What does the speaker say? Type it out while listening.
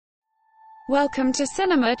Welcome to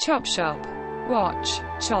Cinema Chop Shop. Watch,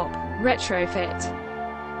 chop,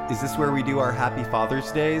 retrofit. Is this where we do our Happy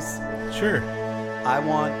Father's Days? Sure. I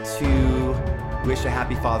want to wish a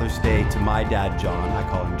Happy Father's Day to my dad, John. I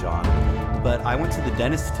call him John. But I went to the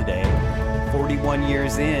dentist today, 41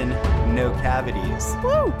 years in, no cavities.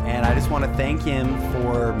 Woo! And I just want to thank him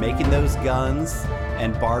for making those guns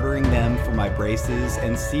and bartering them for my braces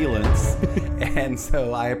and sealants. And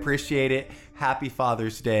so I appreciate it. Happy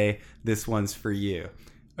Father's Day. This one's for you.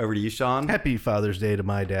 Over to you, Sean. Happy Father's Day to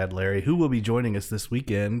my dad, Larry, who will be joining us this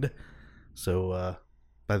weekend. So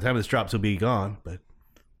by the time this drops, he'll be gone, but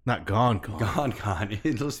not gone. Gone.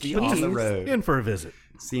 He'll just be on the road. In for a visit.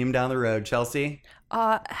 See him down the road. Chelsea?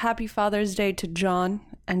 Happy Father's Day to John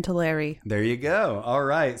and to Larry. There you go. All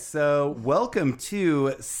right. So welcome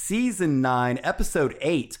to Season 9, Episode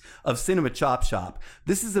 8 of Cinema Chop Shop.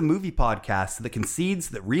 This is a movie podcast that concedes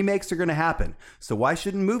that remakes are going to happen. So why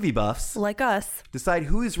shouldn't movie buffs, Like us. decide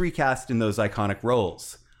who is recast in those iconic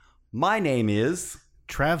roles? My name is...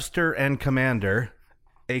 Travster and Commander,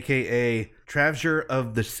 a.k.a. Travster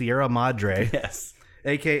of the Sierra Madre, Yes.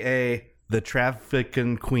 a.k.a. the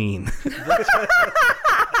Traffickin' Queen.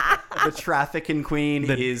 The Traffickin' Queen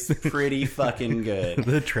is pretty fucking good.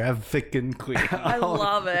 The Traffickin' Queen. I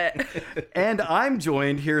love it. And I'm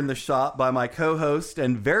joined here in the shop by my co-host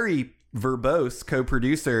and very verbose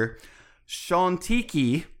co-producer, Sean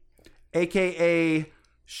Tiki, a.k.a.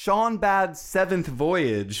 Sean Bad's Seventh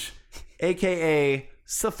Voyage, a.k.a.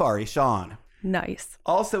 Safari Sean. Nice.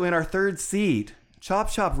 Also in our third seat, Chop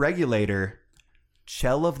Shop regulator,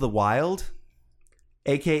 Chell of the Wild,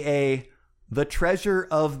 a.k.a. the treasure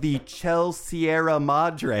of the Chell Sierra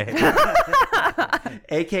Madre,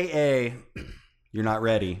 a.k.a. you're not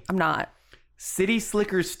ready, I'm not. City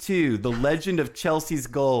Slickers 2, the legend of Chelsea's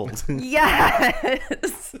gold.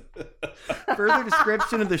 Yes. Further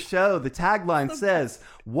description of the show, the tagline says,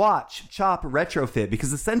 watch, chop, retrofit,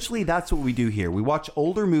 because essentially that's what we do here. We watch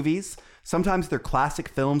older movies, sometimes they're classic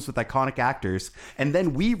films with iconic actors, and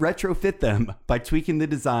then we retrofit them by tweaking the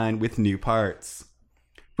design with new parts.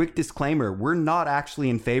 Quick disclaimer, we're not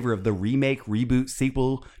actually in favor of the remake, reboot,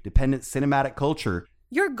 sequel, dependent cinematic culture.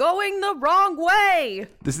 You're going the wrong way.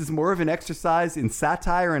 This is more of an exercise in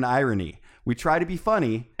satire and irony. We try to be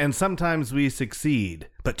funny. And sometimes we succeed,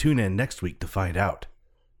 but tune in next week to find out.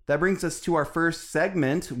 That brings us to our first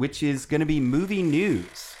segment, which is going to be movie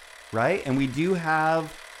news, right? And we do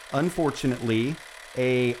have, unfortunately,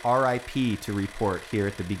 a RIP to report here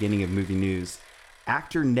at the beginning of movie news.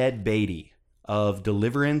 Actor Ned Beatty of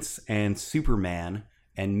Deliverance and Superman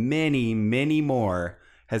and many, many more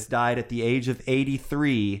has died at the age of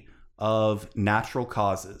 83 of natural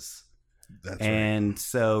causes. That's And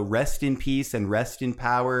so rest in peace and rest in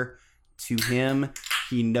power to him.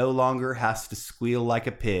 He no longer has to squeal like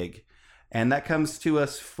a pig. And that comes to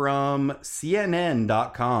us from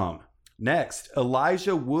CNN.com. Next,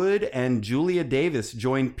 Elijah Wood and Julia Davis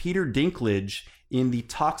joined Peter Dinklage in the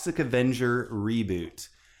Toxic Avenger reboot.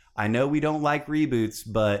 I know we don't like reboots,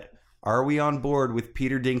 but are we on board with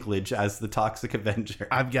Peter Dinklage as the Toxic Avenger?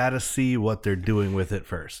 I've got to see what they're doing with it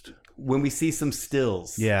first. When we see some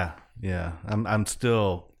stills. Yeah. I'm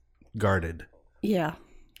still guarded. Yeah.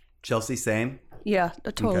 Chelsea, same? Yeah,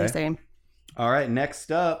 totally Okay. same. All right,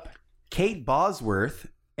 next up, Kate Bosworth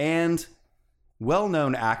and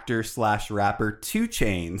well-known actor / rapper 2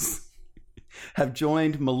 Chainz have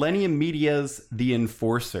joined Millennium Media's The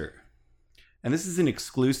Enforcer. And this is an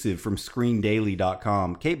exclusive from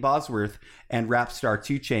ScreenDaily.com. Kate Bosworth and rap star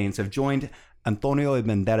 2 Chainz have joined Antonio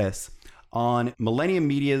Banderas on Millennium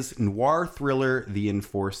Media's noir thriller The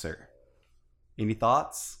Enforcer. Any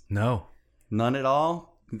thoughts? No. None at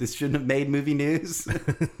all? This shouldn't have made movie news?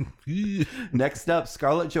 Next up,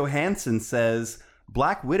 Scarlett Johansson says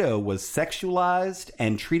Black Widow was sexualized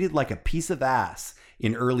and treated like a piece of ass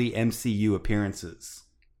in early MCU appearances.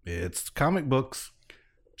 It's comic books.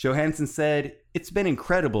 Johansson said, it's been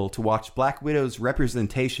incredible to watch Black Widow's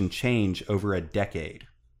representation change over a decade.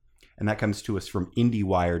 And that comes to us from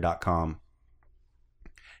IndieWire.com.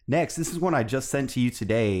 Next, this is one I just sent to you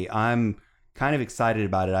today. I'm kind of excited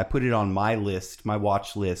about it. I put it on my list, my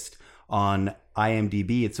watch list on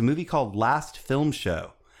IMDb. It's a movie called Last Film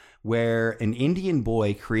Show, where an Indian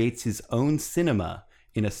boy creates his own cinema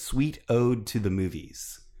in a sweet ode to the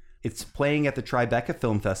movies. It's playing at the Tribeca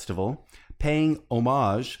Film Festival, paying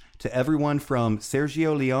homage to everyone from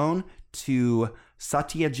Sergio Leone to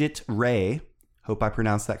Satyajit Ray. Hope I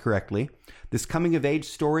pronounced that correctly. This coming-of-age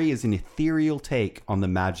story is an ethereal take on the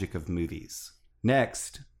magic of movies.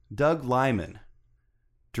 Next, Doug Liman,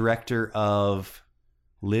 director of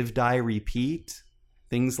Live, Die, Repeat,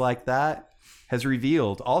 things like that, has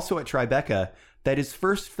revealed, also at Tribeca, that his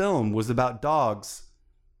first film was about dogs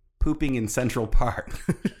pooping in Central Park.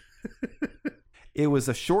 It was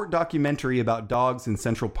a short documentary about dogs in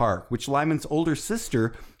Central Park, which Lyman's older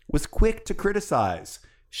sister was quick to criticize.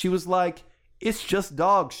 She was like, "It's just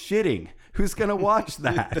dogs shitting. Who's going to watch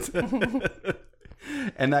that?"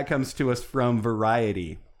 And that comes to us from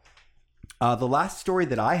Variety. The last story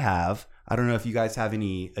that I have, I don't know if you guys have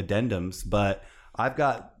any addendums, but I've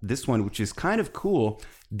got this one, which is kind of cool.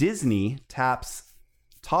 Disney taps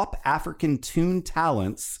top African toon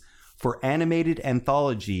talents for animated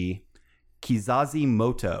anthology Kizazi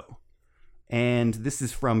Moto. And this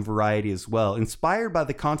is from Variety as well. Inspired by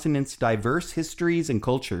the continent's diverse histories and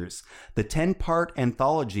cultures, the 10-part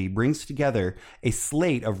anthology brings together a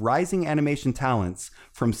slate of rising animation talents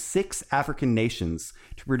from 6 African nations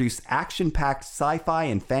to produce action-packed sci-fi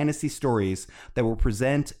and fantasy stories that will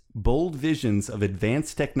present bold visions of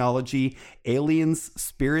advanced technology, aliens,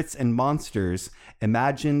 spirits, and monsters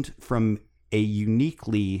imagined from a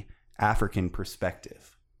uniquely African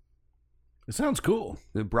perspective. It sounds cool.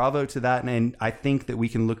 Bravo to that, and I think that we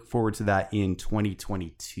can look forward to that in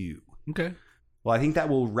 2022. Okay. Well, I think that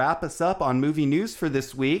will wrap us up on movie news for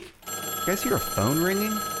this week. You guys hear a phone ringing?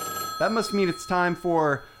 That must mean it's time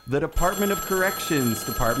for the Department of Corrections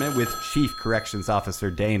Department with Chief Corrections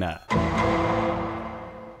Officer Dana.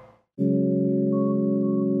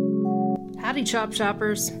 Howdy, Chop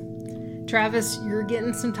Shoppers. Travis, you're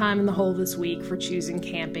getting some time in the hole this week for choosing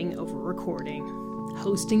camping over recording.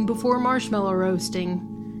 Hosting before marshmallow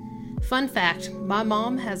roasting. Fun fact, my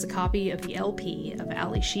mom has a copy of the LP of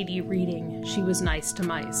Ali Sheedy reading She Was Nice to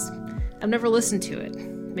Mice. I've never listened to it.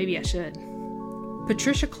 Maybe I should.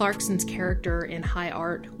 Patricia Clarkson's character in High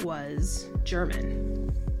Art was German.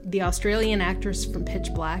 The Australian actress from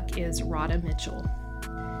Pitch Black is Rhoda Mitchell.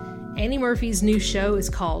 Annie Murphy's new show is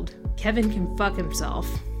called Kevin Can Fuck Himself.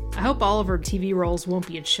 I hope all of her TV roles won't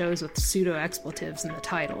be in shows with pseudo-expletives in the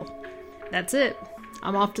title. That's it.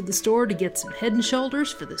 I'm off to the store to get some Head &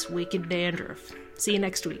 Shoulders for this wicked dandruff. See you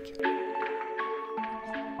next week.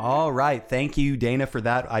 All right. Thank you, Dana, for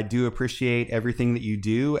that. I do appreciate everything that you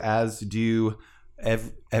do, as do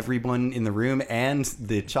everyone in the room and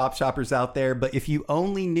the Chop Shoppers out there. But if you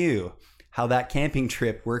only knew how that camping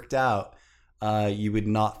trip worked out, you would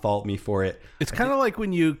not fault me for it. It's kind of like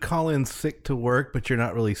when you call in sick to work, but you're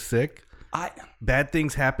not really sick. Bad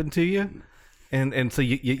things happen to you. And so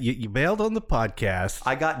you bailed on the podcast.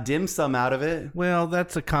 I got dim sum out of it. Well,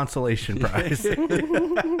 that's a consolation prize.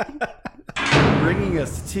 Bringing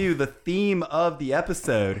us to the theme of the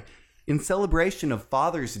episode. In celebration of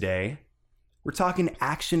Father's Day, we're talking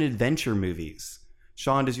action-adventure movies.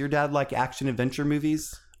 Sean, does your dad like action-adventure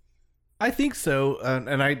movies? I think so. And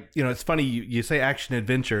it's funny, you say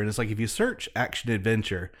action-adventure, and it's like if you search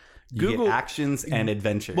action-adventure, Google get actions and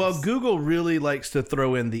adventures. Well, Google really likes to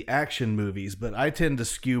throw in the action movies, but I tend to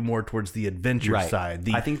skew more towards the adventure side.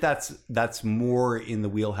 I think that's more in the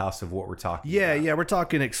wheelhouse of what we're talking about. Yeah, we're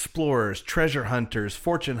talking explorers, treasure hunters,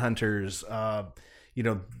 fortune hunters,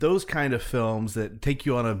 those kind of films that take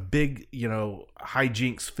you on a big,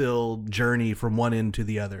 hijinks-filled journey from one end to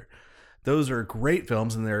the other. Those are great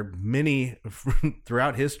films, and there are many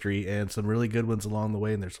throughout history, and some really good ones along the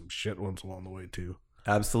way, and there's some shit ones along the way, too.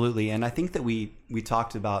 Absolutely. And I think that we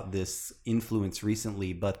talked about this influence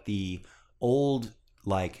recently, but the old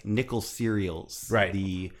Nichols serials, right,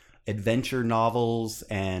 the adventure novels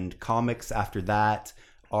and comics after that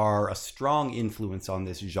are a strong influence on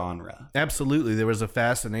this genre. Absolutely. There was a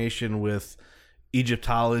fascination with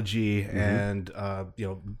Egyptology and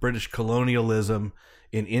British colonialism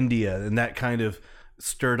in India, and that kind of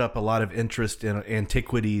stirred up a lot of interest in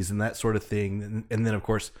antiquities and that sort of thing. And then, of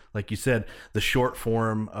course, like you said, the short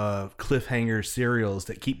form cliffhanger serials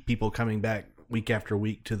that keep people coming back week after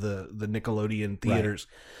week to the Nickelodeon theaters.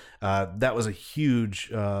 Right. That was a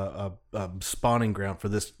huge spawning ground for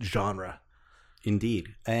this genre.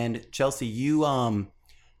 Indeed. And Chelsea, you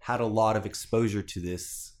had a lot of exposure to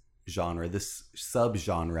this genre, this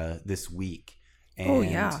subgenre this week.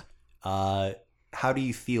 And, how do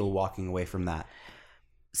you feel walking away from that?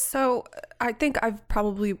 So I think I've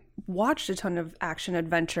probably watched a ton of action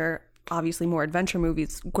adventure, obviously more adventure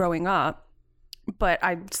movies growing up, but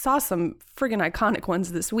I saw some friggin' iconic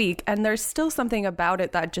ones this week, and there's still something about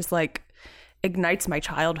it that just ignites my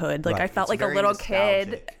childhood. I felt like a little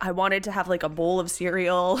kid. I wanted to have a bowl of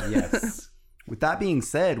cereal. Yes. With that being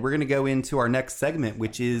said, we're going to go into our next segment,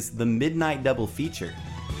 which is the Midnight Double Feature.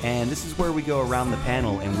 And this is where we go around the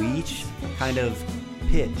panel and we each kind of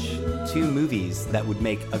pitch 2 movies that would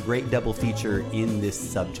make a great double feature in this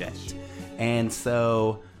subject. And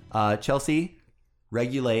so, Chelsea,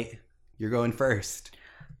 regulate You're going first.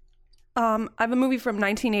 I have a movie from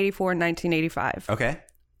 1984 and 1985. Okay.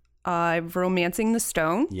 I've Romancing the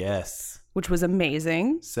Stone, Yes. which was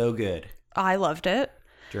amazing. So good. I loved it.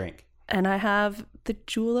 Drink. And I have The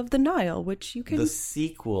Jewel of the Nile, which you can... The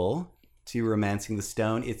sequel to Romancing the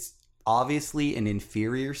Stone. It's obviously an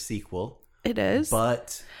inferior sequel. It is.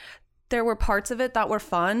 But there were parts of it that were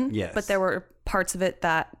fun. Yes. But there were parts of it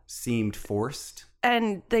that... seemed forced.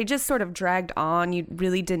 And they just sort of dragged on. You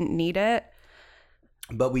really didn't need it.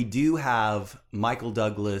 But we do have Michael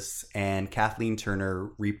Douglas and Kathleen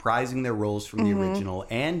Turner reprising their roles from the original,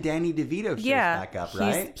 and Danny DeVito shows back up,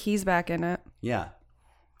 right? He's back in it. Yeah.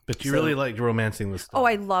 But you really liked Romancing the Stone. Oh,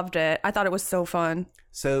 I loved it. I thought it was so fun.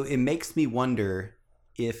 So it makes me wonder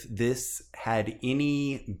if this had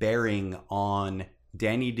any bearing on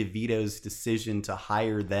Danny DeVito's decision to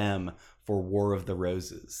hire them for War of the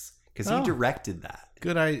Roses, because he directed that.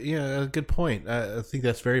 Good point. I think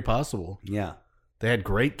that's very possible. Yeah. They had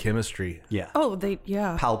great chemistry. Yeah. Oh,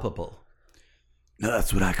 Palpable. No,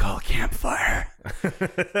 that's what I call a campfire.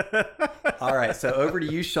 All right, so over to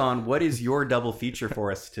you, Sean. What is your double feature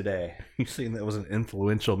for us today? You saying that was an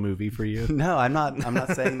influential movie for you? No, I'm not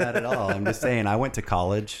saying that at all. I'm just saying I went to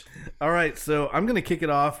college. All right, so I'm going to kick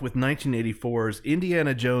it off with 1984's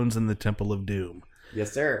Indiana Jones and the Temple of Doom.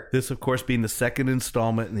 Yes, sir. This, of course, being the second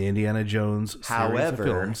installment in the Indiana Jones series of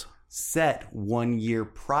films. Set 1 year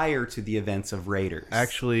prior to the events of Raiders.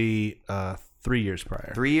 Actually, 3 years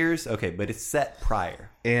prior. 3 years? Okay, but it's set prior.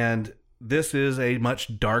 And this is a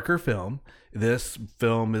much darker film. This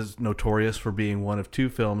film is notorious for being one of two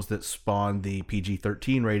films that spawned the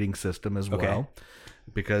PG-13 rating system as well. Okay.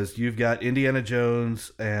 Because you've got Indiana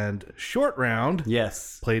Jones and Short Round.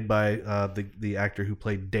 Yes. Played by the actor who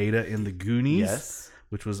played Data in The Goonies. Yes.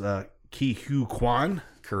 Which was Ke Huy Quan.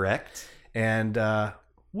 Correct. And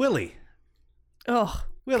Willie. Oh,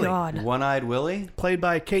 Willie. God. One-Eyed Willie? Played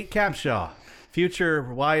by Kate Capshaw.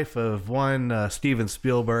 Future wife of one Steven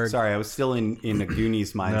Spielberg. Sorry, I was still in a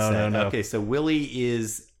Goonies mindset. No. Okay, so Willie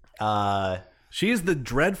is... She's the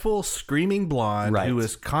dreadful, screaming blonde Right. who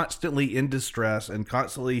is constantly in distress and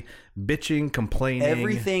constantly bitching, complaining.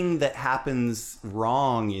 everything that happens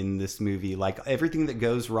wrong in this movie, like everything that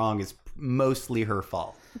goes wrong is mostly her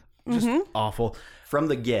fault. Just awful. From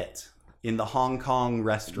the get, in the Hong Kong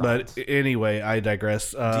restaurant. But anyway, I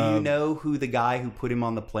digress. Do you know who the guy who put him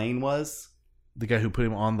on the plane was? The guy who put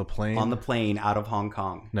him on the plane? On the plane out of Hong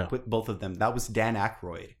Kong. No. Put both of them. That was Dan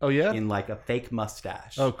Aykroyd. Oh, yeah? In like a fake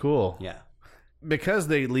mustache. Oh, cool. Yeah. Because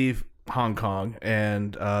they leave Hong Kong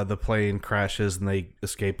and the plane crashes and they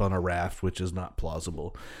escape on a raft, which is not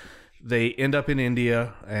plausible. They end up in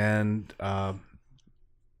India and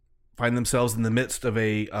find themselves in the midst of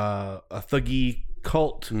a thuggee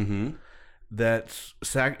cult that's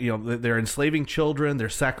they're enslaving children, they're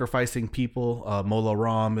sacrificing people. Mola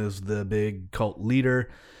Ram is the big cult leader.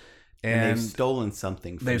 And they've stolen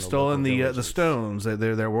something from they've stolen the stones.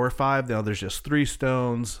 There were 5. Now there's just 3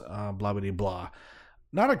 stones. Blah blah blah.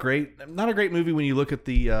 Not a great movie when you look at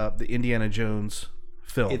the Indiana Jones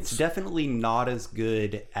films. It's definitely not as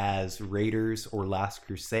good as Raiders or Last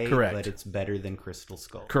Crusade. Correct. But it's better than Crystal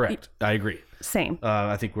Skull. Correct. I agree. Same.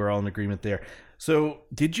 I think we're all in agreement there. So,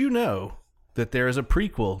 did you know that there is a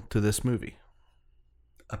prequel to this movie?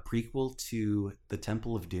 A prequel to The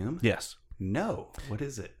Temple of Doom? Yes. No. What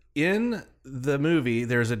is it? In the movie,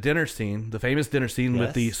 there's a dinner scene, the famous dinner scene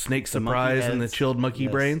with the snake The monkey surprise and the heads. chilled monkey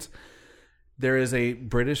Yes. brains. There is a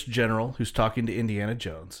British general who's talking to Indiana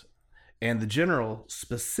Jones, and the general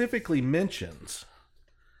specifically mentions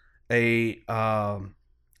the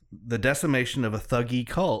decimation of a thuggee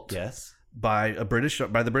cult Yes. by the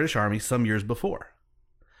British Army some years before.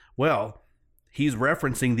 Well, he's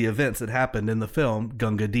referencing the events that happened in the film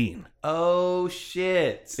Gunga Din. Oh,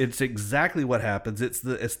 shit. It's exactly what happens. It's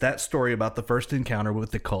that story about the first encounter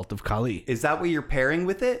with the cult of Kali. Is that what you're pairing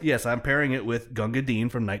with it? Yes, I'm pairing it with Gunga Din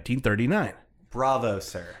from 1939. Bravo,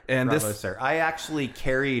 sir. And Bravo, sir. I actually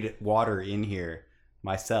carried water in here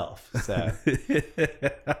myself. So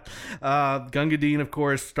Gunga Din, of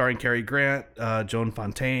course, starring Cary Grant, Joan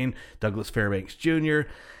Fontaine, Douglas Fairbanks Jr.,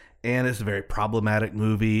 and it's a very problematic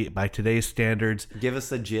movie by today's standards. give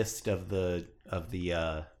us a gist of the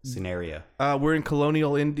scenario. We're in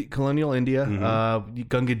colonial India.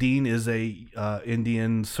 Gunga Din is a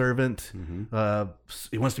Indian servant.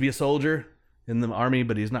 He wants to be a soldier in the army,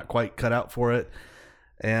 but he's not quite cut out for it.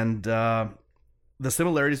 And the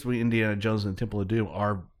similarities between Indiana Jones and Temple of Doom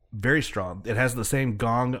are very strong. It has the same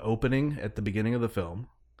gong opening at the beginning of the film.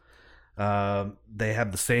 They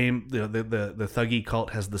have the same. The Thuggee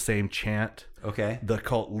cult has the same chant. Okay. The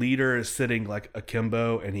cult leader is sitting like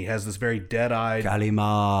akimbo, and he has this very dead-eyed.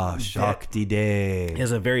 Kalima Shakti De. He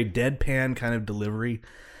has a very deadpan kind of delivery.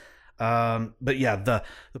 But yeah,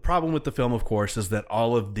 the problem with the film, of course, is that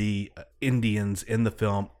all of the Indians in the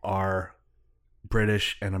film are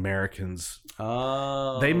British and Americans.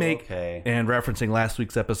 Oh, They make, okay. and referencing last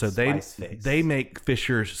week's episode, Spice face. they make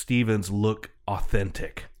Fisher Stevens look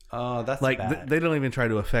authentic. Oh, that's Like bad. they don't even try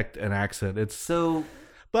to affect an accent. It's So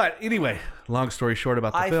But anyway, long story short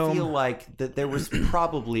about the I film. feel like that there was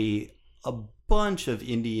probably a bunch of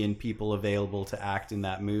Indian people available to act in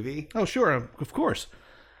that movie. Oh, sure, of course.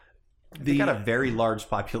 They got a very large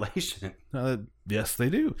population. Yes, they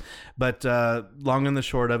do. But long and the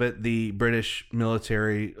short of it, the British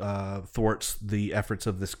military thwarts the efforts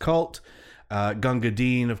of this cult. Gunga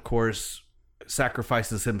Din, of course,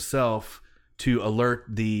 sacrifices himself to alert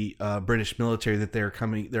the British military that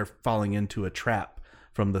they're falling into a trap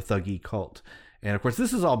from the Thuggee cult. And of course,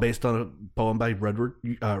 this is all based on a poem by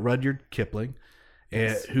Rudyard Kipling,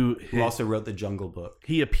 who also wrote the Jungle Book.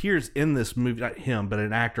 He appears in this movie, not him, but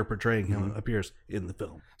an actor portraying him appears in the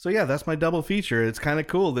film. So yeah, that's my double feature. It's kind of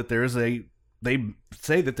cool that they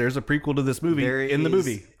say that there's a prequel to this movie in the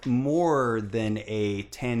movie. More than a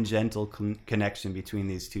tangential connection between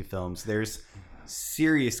these two films. There's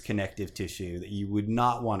serious connective tissue that you would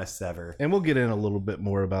not want to sever. And we'll get in a little bit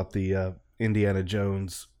more about the Indiana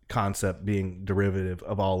Jones concept being derivative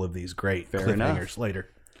of all of these great cliffhangers later.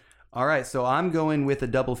 All right, so I'm going with a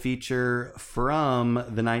double feature from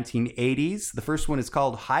the 1980s. The first one is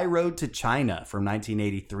called High Road to China from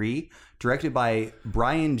 1983, directed by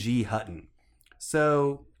Brian G. Hutton.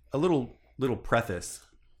 So, a little preface.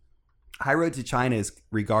 High Road to China is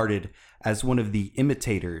regarded as one of the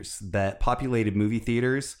imitators that populated movie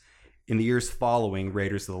theaters in the years following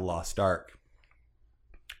Raiders of the Lost Ark.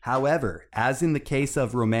 However, as in the case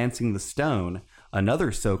of Romancing the Stone,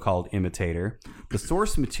 another so-called imitator, the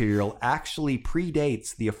source material actually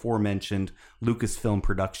predates the aforementioned Lucasfilm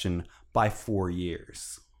production by 4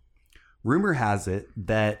 years. Rumor has it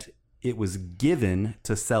that it was given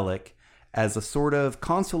to Selleck as a sort of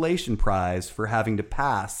consolation prize for having to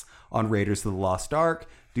pass on Raiders of the Lost Ark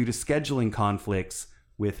due to scheduling conflicts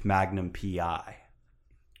with Magnum P.I.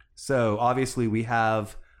 So obviously we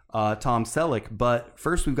have Tom Selleck, but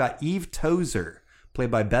first we've got Eve Tozer,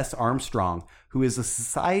 played by Bess Armstrong, who is a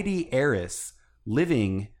society heiress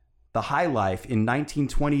living the high life in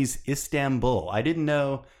 1920s Istanbul. I didn't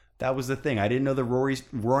know that was a thing. I didn't know the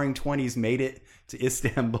Roaring Twenties made it to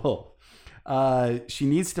Istanbul. She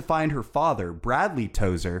needs to find her father, Bradley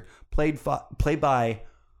Tozer, played by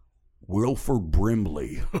Wilford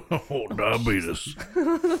Brimley. Oh, diabetes.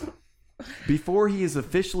 Before he is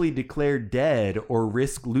officially declared dead or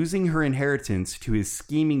risk losing her inheritance to his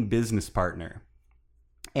scheming business partner.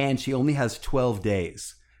 And she only has 12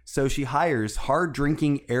 days. So she hires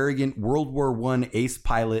hard-drinking, arrogant World War I ace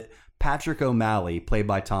pilot Patrick O'Malley, played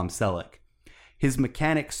by Tom Selleck. His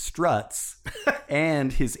mechanic struts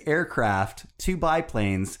and his aircraft, 2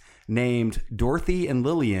 biplanes named Dorothy and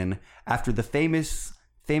Lillian after the famous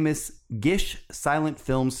Gish silent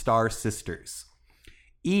film star sisters.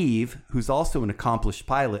 Eve, who's also an accomplished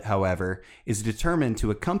pilot, however, is determined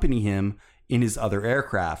to accompany him in his other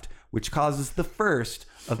aircraft, which causes the first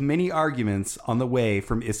of many arguments on the way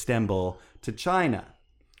from Istanbul to China.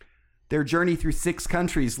 Their journey through 6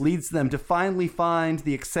 countries leads them to finally find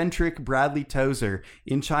the eccentric Bradley Tozer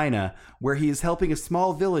in China, where he is helping a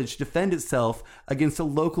small village defend itself against a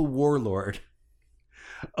local warlord.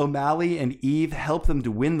 O'Malley and Eve help them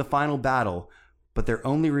to win the final battle, but their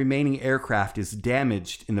only remaining aircraft is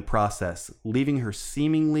damaged in the process, leaving her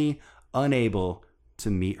seemingly unable to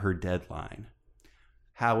meet her deadline.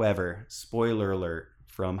 However, spoiler alert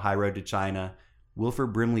from High Road to China,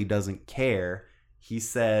 Wilford Brimley doesn't care. He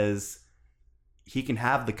says he can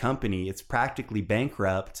have the company. It's practically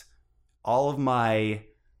bankrupt. All of my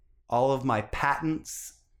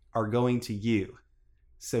patents are going to you.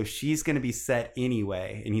 So she's going to be set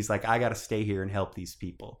anyway. And he's like, I got to stay here and help these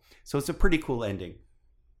people. So it's a pretty cool ending.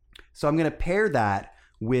 So I'm going to pair that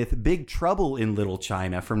with Big Trouble in Little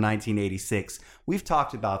China from 1986. We've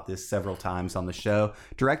talked about this several times on the show.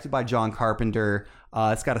 Directed by John Carpenter.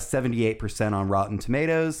 It's got a 78% on Rotten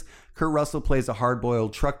Tomatoes. Kurt Russell plays a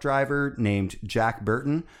hard-boiled truck driver named Jack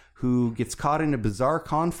Burton, who gets caught in a bizarre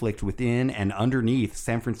conflict within and underneath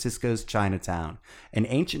San Francisco's Chinatown. An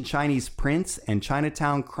ancient Chinese prince and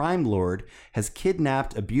Chinatown crime lord has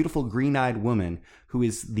kidnapped a beautiful green-eyed woman who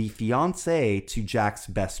is the fiancée to Jack's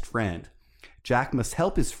best friend. Jack must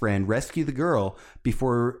help his friend rescue the girl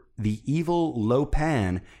before the evil Lo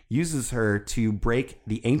Pan uses her to break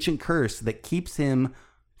the ancient curse that keeps him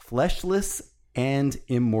fleshless and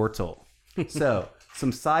immortal. So,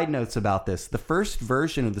 some side notes about this. The first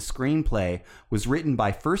version of the screenplay was written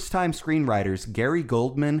by first-time screenwriters Gary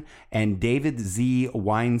Goldman and David Z.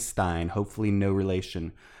 Weinstein, hopefully no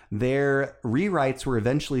relation. Their rewrites were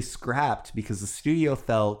eventually scrapped because the studio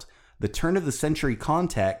felt the turn-of-the-century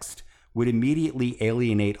context would immediately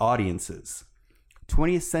alienate audiences.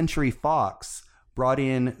 20th Century Fox brought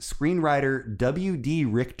in screenwriter W.D.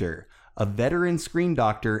 Richter, a veteran screen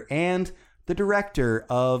doctor and the director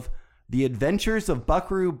of The Adventures of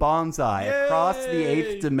Buckaroo Banzai Across the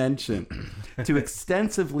Eighth Dimension, to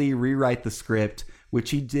extensively rewrite the script, which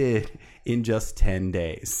he did in just 10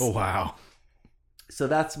 days. Oh, wow. So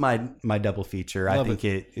that's my double feature. I think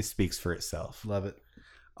it speaks for itself. Love it.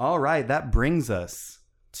 All right, that brings us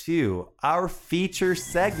to our feature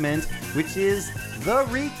segment, which is the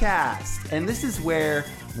recast. And this is where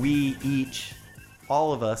we each,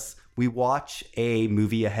 all of us, we watch a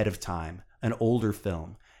movie ahead of time, an older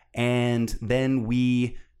film, and then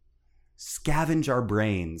we scavenge our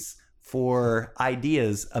brains for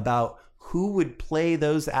ideas about who would play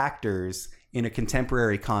those actors in a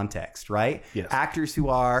contemporary context, right? Yes. Actors who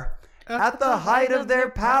are at the height of their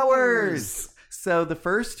powers. So the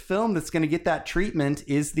first film that's going to get that treatment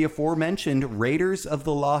is the aforementioned Raiders of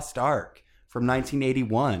the Lost Ark from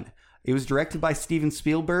 1981. It was directed by Steven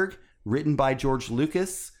Spielberg, written by George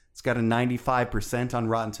Lucas. It's got a 95% on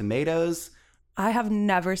Rotten Tomatoes. I have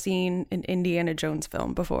never seen an Indiana Jones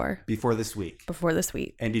film before this week.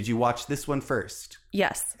 And did you watch this one first?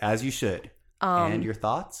 Yes. As you should. And your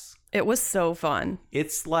thoughts? It was so fun.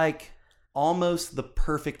 It's like almost the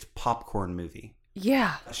perfect popcorn movie.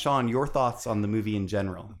 Yeah. Sean, your thoughts on the movie in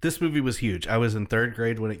general? This movie was huge. I was in third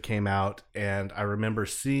grade when it came out, and I remember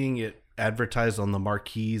seeing it advertised on the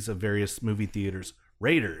marquees of various movie theaters.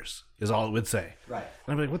 Raiders is all it would say. Right.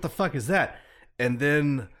 And I'm like, what the fuck is that? And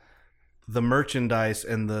then the merchandise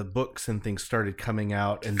and the books and things started coming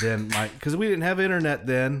out, and then because we didn't have internet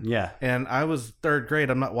then. Yeah. And I was third grade.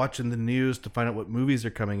 I'm not watching the news to find out what movies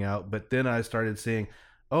are coming out, but then I started seeing,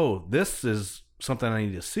 oh, this is something I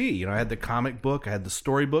need to see. You know, I had the comic book, I had the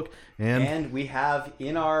storybook, and we have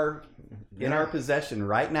in our possession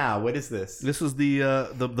right now. What is this? This is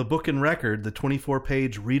the book and record, the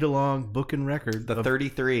 24-page read-along book and record, the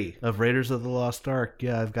 33 of Raiders of the Lost Ark.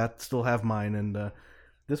 Yeah, still have mine, and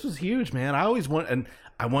this was huge, man. I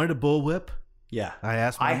wanted a bullwhip. Yeah. I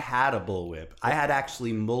had a bullwhip. I had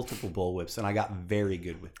actually multiple bullwhips, and I got very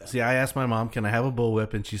good with them. See, I asked my mom, can I have a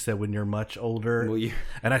bullwhip? And she said, when you're much older.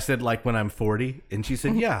 And I said, like, when I'm 40. And she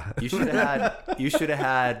said, yeah. You should have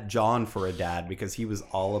had John for a dad, because he was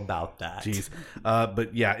all about that. Jeez.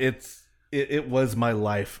 But yeah, it was my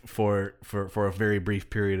life for a very brief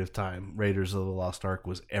period of time. Raiders of the Lost Ark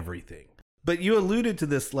was everything. But you alluded to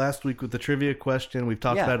this last week with the trivia question. We've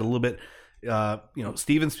talked about it a little bit.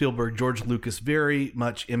 Steven Spielberg, George Lucas, very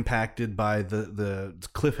much impacted by the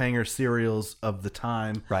cliffhanger serials of the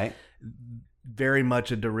time. Right. Very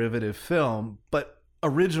much a derivative film, but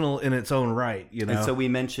original in its own right, you know. And so we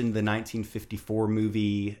mentioned the 1954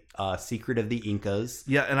 movie Secret of the Incas.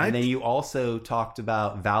 Yeah, and then you also talked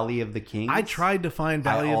about Valley of the Kings. I tried to find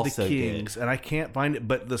Valley of the Kings, and I can't find it.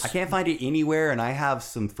 I can't find it anywhere, and I have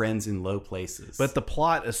some friends in low places. But the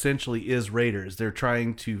plot essentially is Raiders. They're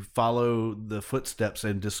trying to follow the footsteps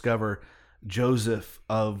and discover Joseph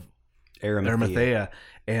of Arimathea,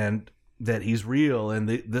 and that he's real, and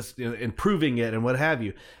and proving it, and what have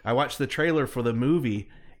you. I watched the trailer for the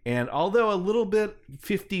movie, and although a little bit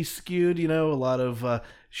 50s skewed, you know, a lot of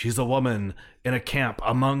she's a woman in a camp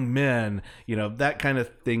among men, you know, that kind of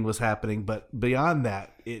thing was happening. But beyond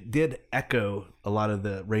that, it did echo a lot of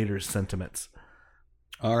the Raiders sentiments.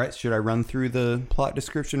 All right, should I run through the plot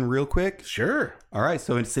description real quick? Sure. All right,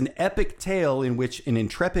 so it's an epic tale in which an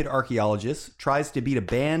intrepid archaeologist tries to beat a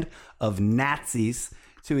band of Nazis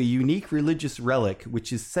to a unique religious relic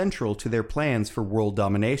which is central to their plans for world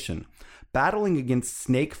domination. Battling against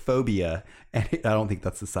snake phobia, and I don't think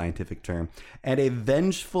that's the scientific term, and a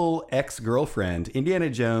vengeful ex-girlfriend, Indiana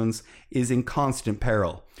Jones is in constant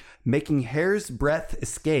peril, making hair's breadth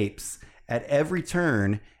escapes at every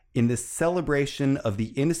turn in this celebration of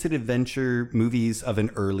the innocent adventure movies of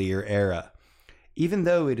an earlier era. Even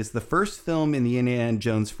though it is the first film in the Indiana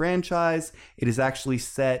Jones franchise, it is actually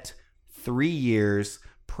set 3 years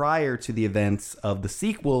prior to the events of the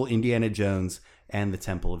sequel, Indiana Jones and the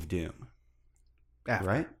Temple of Doom.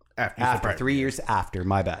 After 3 years after,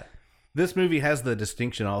 my bad. This movie has the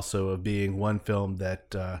distinction also of being one film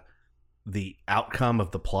that the outcome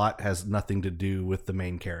of the plot has nothing to do with the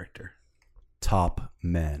main character. Top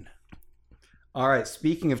men. All right,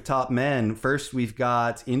 speaking of top men, first we've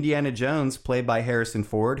got Indiana Jones, played by Harrison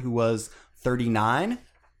Ford, who was 39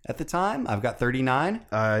 at the time. I've got 39.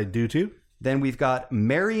 I do too. Then we've got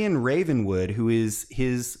Marion Ravenwood, who is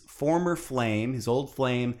his former flame, his old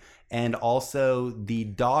flame, and also the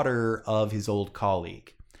daughter of his old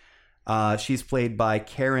colleague. She's played by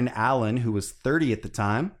Karen Allen, who was 30 at the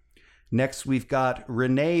time. Next, we've got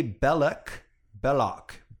Renee Belloc,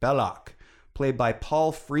 played by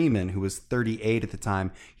Paul Freeman, who was 38 at the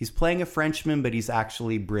time. He's playing a Frenchman, but he's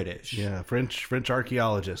actually British. Yeah, French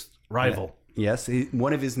archaeologist, rival. Yes,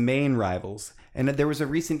 one of his main rivals. And there was a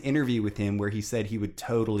recent interview with him where he said he would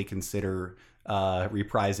totally consider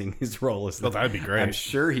reprising his role as that'd be great. I'm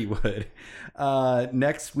sure he would.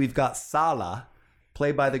 Next, we've got Salah,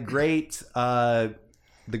 played by the great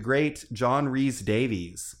John Rhys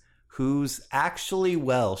Davies, who's actually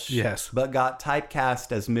Welsh, yes, but got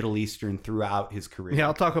typecast as Middle Eastern throughout his career. Yeah,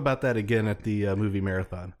 I'll talk about that again at the movie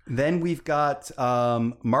marathon. Then we've got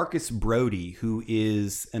Marcus Brody, who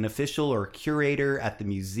is an official or curator at the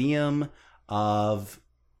museum of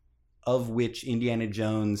which Indiana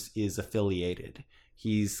Jones is affiliated.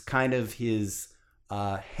 He's kind of his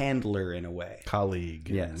handler in a way. Colleague.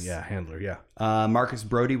 Yes. Yeah, handler, yeah. Marcus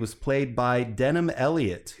Brody was played by Denham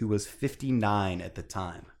Elliott, who was 59 at the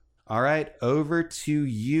time. All right, over to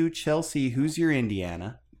you, Chelsea. Who's your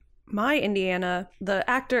Indiana? My Indiana, the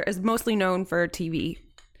actor is mostly known for TV.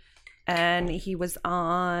 And he was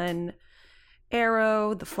on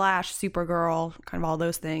Arrow, The Flash, Supergirl, kind of all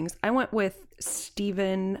those things. I went with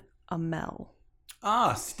Stephen Amell.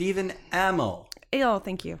 Stephen Amell. Oh,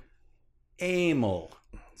 thank you.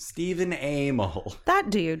 Stephen Amell. That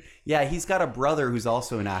dude. Yeah, he's got a brother who's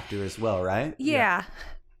also an actor as well, right? Yeah.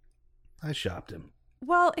 I shopped him.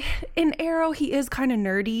 Well, in Arrow, he is kind of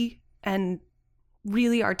nerdy and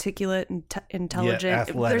really articulate and intelligent. Yeah,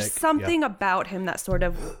 athletic. There's something about him that sort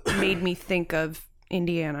of made me think of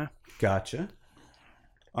Indiana. Gotcha.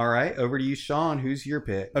 All right, over to you, Sean. Who's your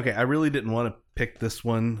pick? Okay, I really didn't want to pick this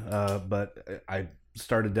one, but I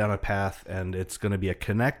started down a path, and it's going to be a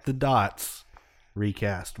connect the dots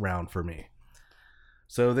recast round for me.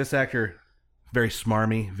 So this actor, very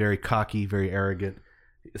smarmy, very cocky, very arrogant,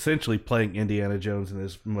 essentially playing Indiana Jones in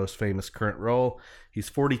his most famous current role. He's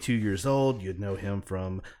 42 years old. You'd know him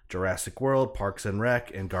from Jurassic World, Parks and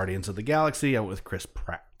Rec, and Guardians of the Galaxy. I went with Chris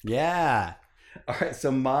Pratt. Yeah. All right,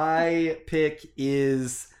 so my pick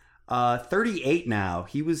is 38 now.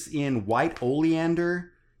 He was in White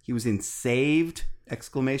Oleander. He was in Saved! ! He's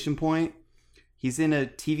in a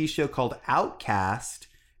TV show called Outcast,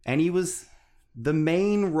 and he was the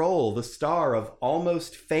main role, the star of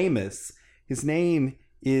Almost Famous. His name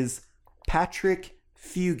is Patrick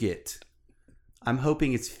Fugit. I'm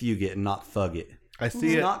hoping it's Fugit and not Fugit. I see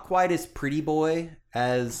He's it. not quite as pretty boy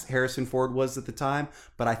as Harrison Ford was at the time,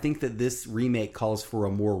 but I think that this remake calls for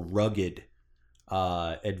a more rugged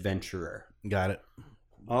adventurer. Got it.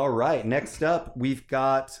 All right, next up, we've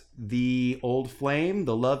got the old flame,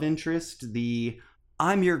 the love interest, the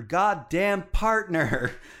I'm your goddamn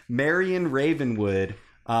partner, Marion Ravenwood,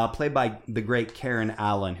 played by the great Karen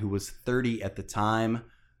Allen, who was 30 at the time.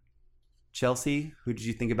 Chelsea, who did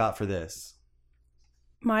you think about for this?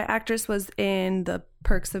 My actress was in The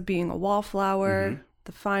Perks of Being a Wallflower,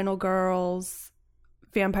 The Final Girls,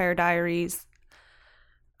 Vampire Diaries.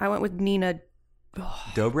 I went with Nina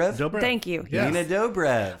Dobrev? Thank you. Yes. Nina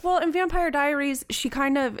Dobrev. Well, in Vampire Diaries, she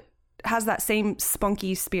kind of has that same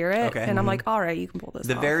spunky spirit. Okay. And I'm like, all right, you can pull this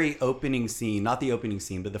The off. very opening scene, not the opening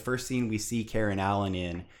scene, but the first scene we see Karen Allen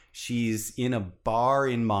in, she's in a bar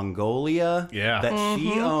in Mongolia that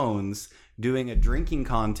she owns, doing a drinking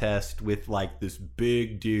contest with like this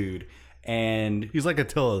big dude. And He's like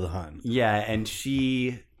Attila the Hun. yeah, and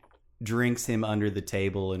she drinks him under the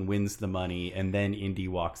table and wins the money, and then Indy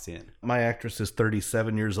walks in. My actress is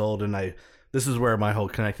 37 years old, and this is where my whole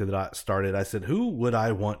connected the dots started. I said, who would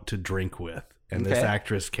I want to drink with? And this Okay.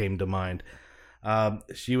 actress came to mind.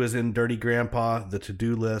 She was in Dirty Grandpa, The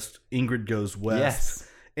To-Do List, Ingrid Goes West. Yes.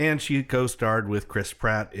 And she co-starred with Chris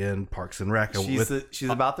Pratt in Parks and Rec. She's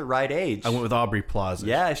about the right age. I went with Aubrey Plaza.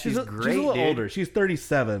 Yeah, she's a great, She's a little dude. older. She's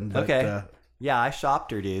 37. But, Okay. Yeah, I shopped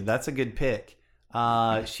her, dude. That's a good pick.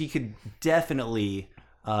 She could definitely,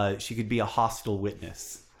 she could be a hostile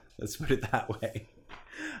witness. Let's put it that way.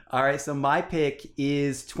 All right, so my pick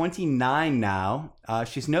is 29 now.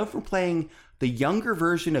 She's known for playing the younger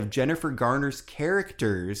version of Jennifer Garner's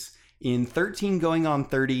characters in 13 Going on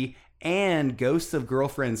 30 and Ghosts of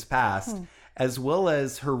Girlfriends Past, as well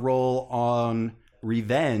as her role on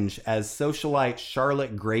Revenge as socialite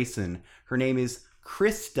Charlotte Grayson. Her name is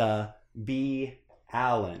Krista B.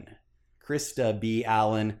 Allen. Krista B.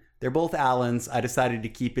 Allen. They're both Allens. I decided to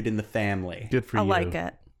keep it in the family. Good for I you. like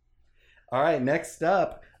it. All right, next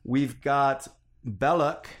up, we've got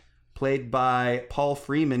Belloc, played by Paul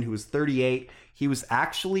Freeman, who was 38. He was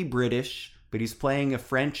actually British, but he's playing a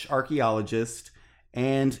French archaeologist.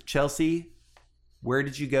 And Chelsea, where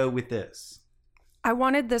did you go with this? I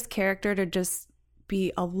wanted this character to just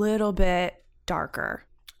be a little bit darker.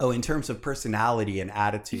 Oh, in terms of personality and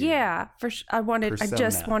attitude. Yeah, I just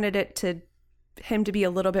Persona. wanted him to be a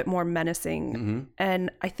little bit more menacing. Mm-hmm. And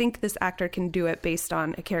I think this actor can do it based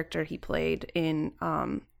on a character he played in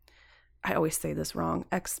I always say this wrong,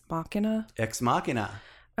 Ex Machina. Ex Machina.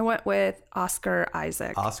 I went with Oscar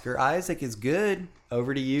Isaac. Oscar Isaac is good.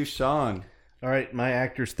 Over to you, Sean. All right, my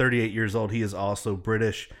actor's 38 years old. He is also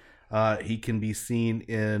British. He can be seen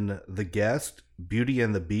in The Guest, Beauty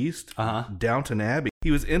and the Beast, Downton Abbey.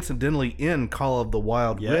 He was incidentally in Call of the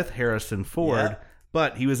Wild with Harrison Ford,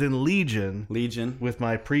 but he was in Legion with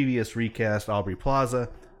my previous recast, Aubrey Plaza.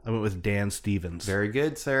 I went with Dan Stevens. Very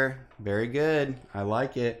good, sir. Very good. I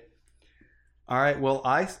like it. All right. Well,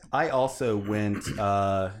 I also went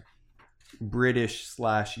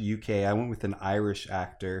British/UK. I went with an Irish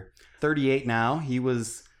actor. 38 now. He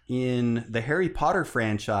was in the Harry Potter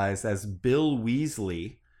franchise as Bill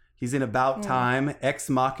Weasley. He's in About Time, Ex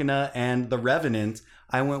Machina, and The Revenant.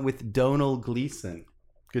 I went with Domhnall Gleeson.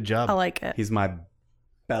 Good job. I like it. He's my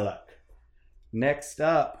Belloc. Next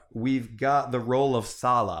up, we've got the role of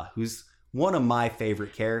Salah, who's one of my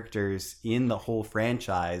favorite characters in the whole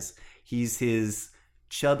franchise. He's his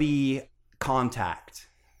chubby contact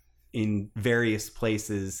in various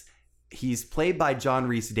places. He's played by John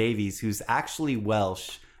Rhys Davies, who's actually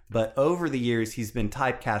Welsh, but over the years, he's been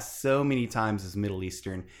typecast so many times as Middle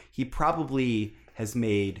Eastern. He probably has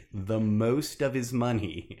made the most of his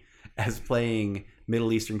money as playing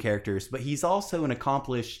Middle Eastern characters, but he's also an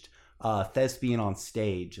accomplished thespian on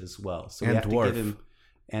stage as well. So we have dwarf. to give him...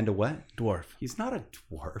 And a what? Dwarf. He's not a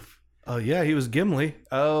dwarf. Oh, yeah, he was Gimli.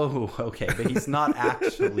 Oh, okay. But he's not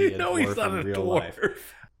actually a No, dwarf he's not in a real dwarf.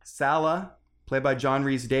 life. Salah, played by John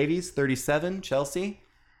Rhys Davies, 37. Chelsea?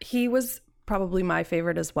 He was probably my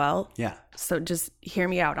favorite as well. Yeah. So just hear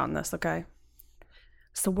me out on this, okay?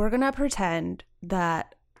 So we're going to pretend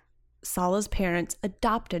that Salah's parents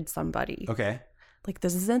adopted somebody. Okay. Like,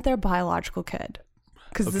 this isn't their biological kid.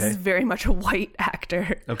 Because this Okay. is very much a white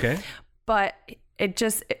actor. Okay. But it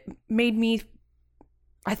made me...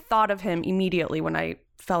 I thought of him immediately when I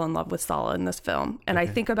fell in love with Salah in this film. And I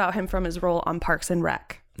think about him from his role on Parks and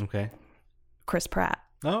Rec. Okay. Chris Pratt.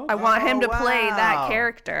 Oh, I want him to wow. play that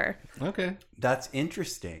character. okay. That's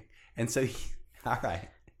interesting. And so, all right.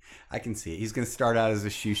 I can see it. He's going to start out as a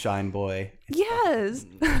shoe shine boy. Yes.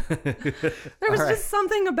 There was All right. just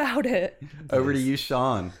something about it. Over to you,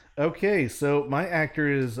 Sean. Okay, so my actor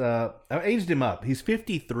is, I aged him up. He's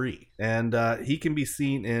 53, and he can be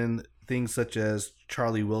seen in things such as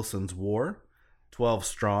Charlie Wilson's War, 12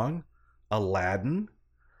 Strong, Aladdin,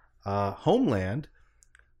 Homeland.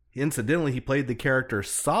 Incidentally, he played the character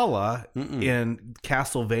Salah in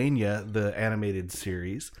Castlevania, the animated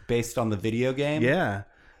series. Based on the video game? Yeah,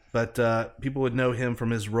 but people would know him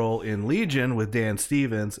from his role in Legion with Dan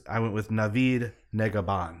Stevens. I went with Navid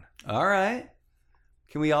Negaban. All right.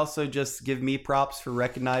 Can we also just give me props for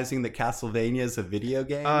recognizing that Castlevania is a video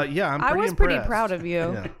game? Yeah, I'm I pretty was impressed. pretty proud of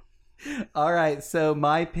you. Yeah. All right, so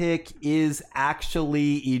my pick is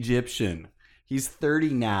actually Egyptian. He's 30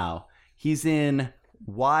 now. He's in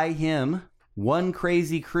Why Him? One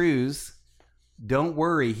Crazy Cruise. Don't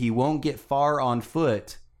worry, he won't get far on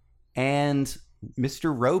foot. And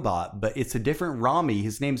Mr. Robot, but it's a different Rami.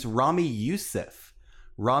 His name's Rami Youssef.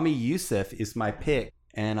 Rami Youssef is my pick,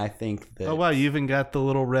 and I think that... Oh, wow, you even got the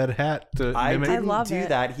little red hat to I mimic. didn't love do it.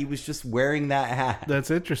 that. He was just wearing that hat. That's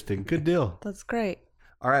interesting. Good deal. That's great.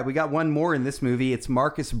 All right, we got one more in this movie. It's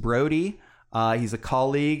Marcus Brody. He's a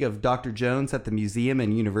colleague of Dr. Jones at the museum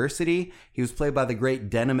and university. He was played by the great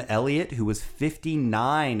Denham Elliott, who was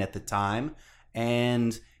 59 at the time.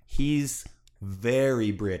 And he's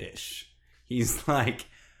very British. He's like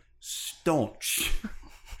staunch.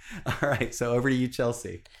 All right, so over to you,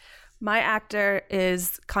 Chelsea. My actor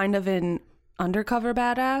is kind of an undercover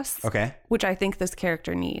badass, Okay. which I think this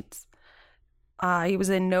character needs. He was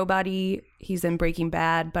in Nobody. He's in Breaking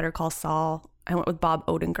Bad, Better Call Saul. I went with Bob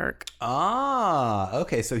Odenkirk. Ah,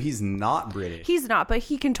 okay, so he's not British. He's not, but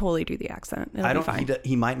he can totally do the accent. It'll I be don't. fine.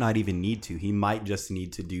 He might not even need to. He might just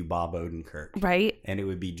need to do Bob Odenkirk, Right? and it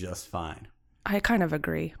would be just fine. I kind of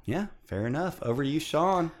agree. Yeah, fair enough. Over to you,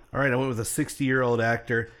 Sean. All right, I went with a 60-year-old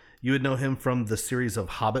actor. You would know him from the series of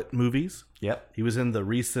Hobbit movies. Yep. He was in the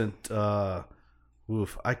recent, I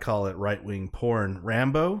call it right-wing porn,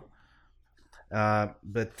 Rambo.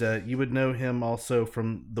 But you would know him also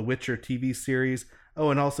from the Witcher TV series. Oh,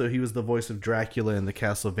 and also he was the voice of Dracula in the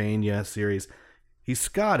Castlevania series. He's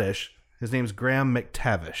Scottish. His name's Graham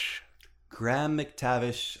McTavish. Graham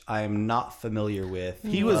McTavish, I am not familiar with.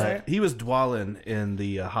 He was Dwalin in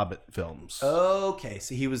the Hobbit films. Okay,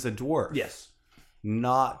 so he was a dwarf. Yes.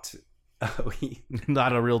 Not...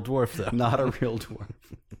 Not a real dwarf, though. Not a real dwarf.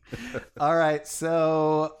 All right,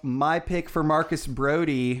 so my pick for Marcus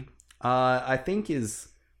Brody, I think is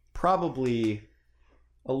probably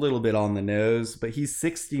a little bit on the nose, but he's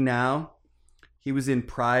 60 now. He was in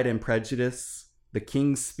Pride and Prejudice, The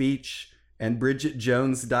King's Speech, and Bridget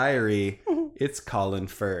Jones' Diary. It's Colin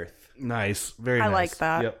Firth. Nice. Very nice. I like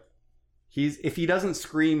that. Yep. If he doesn't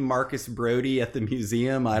scream Marcus Brody at the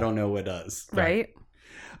museum, I don't know what does. Right?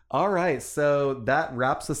 All right, so that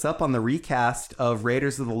wraps us up on the recast of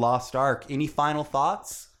Raiders of the Lost Ark. Any final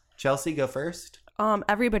thoughts? Chelsea, go first.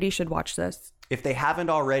 Everybody should watch this. If they haven't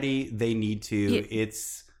already, they need to. Yeah.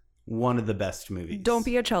 It's one of the best movies. Don't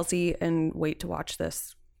be a Chelsea and wait to watch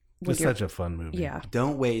this. It's such a fun movie. Yeah.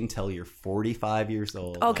 Don't wait until you're 45 years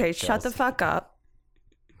old. Okay, like shut the Chelsea. fuck up.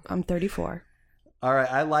 I'm 34. All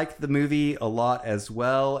right, I liked the movie a lot as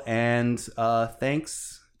well, and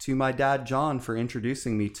thanks to my dad, John, for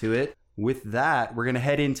introducing me to it. With that, we're going to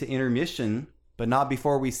head into intermission, but not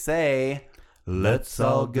before we say... Let's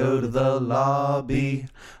all go to the lobby.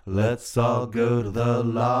 Let's all go to the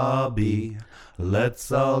lobby.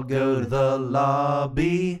 Let's all go to the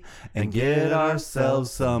lobby and get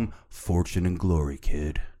ourselves some fortune and glory,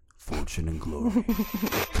 kid. Fortune and glory.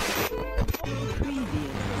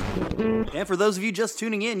 And for those of you just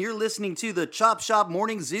tuning in, you're listening to the Chop Shop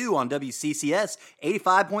Morning Zoo on WCCS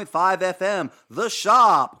 85.5 FM. The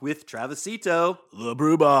Shop with Travisito, the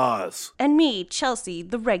Brew Boss. And me, Chelsea,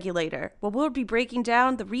 the Regulator, where we'll be breaking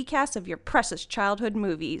down the recast of your precious childhood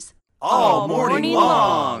movies. All morning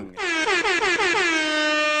long.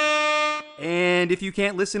 And if you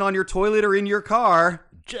can't listen on your toilet or in your car,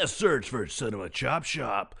 just search for Cinema Chop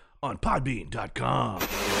Shop on Podbean.com.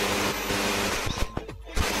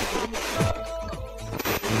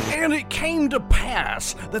 And it came to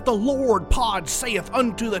pass that the Lord Pod saith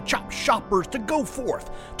unto the Chop Shoppers to go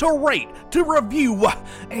forth, to rate, to review,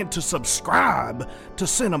 and to subscribe to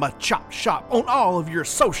Cinema Chop Shop on all of your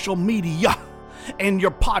social media and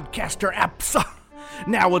your podcaster apps.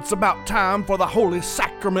 Now it's about time for the holy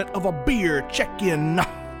sacrament of a beer check-in.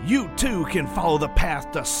 You too can follow the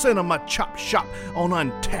path to Cinema Chop Shop on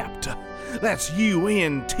Untappd. That's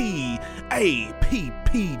UNTAPPD.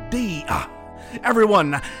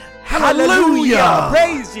 Everyone, hallelujah!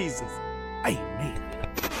 Praise Jesus! Amen.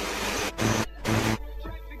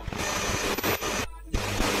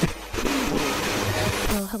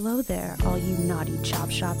 Well, hello there, all you naughty chop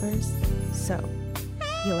shoppers. So,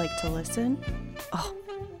 you like to listen? Oh,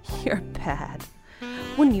 you're bad.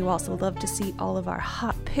 Wouldn't you also love to see all of our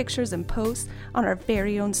hot pictures and posts on our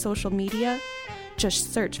very own social media?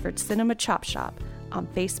 Just search for Cinema Chop Shop on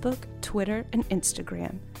Facebook, Twitter, and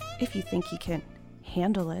Instagram if you think you can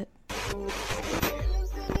handle it.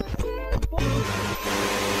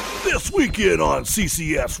 This weekend on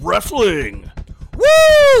CCS Wrestling.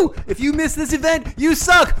 Woo! If you miss this event, you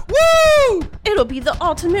suck! Woo! It'll be the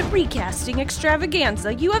ultimate recasting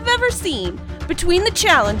extravaganza you have ever seen between the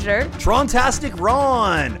challenger Trontastic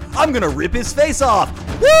Ron! I'm gonna rip his face off!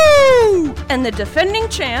 Woo! and the defending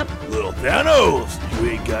champ, Little Thanos,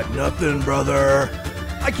 you ain't got nothing, brother.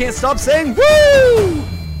 I can't stop saying woo!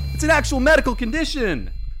 It's an actual medical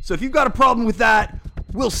condition. So if you've got a problem with that,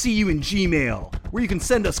 we'll see you in Gmail, where you can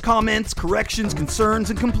send us comments, corrections,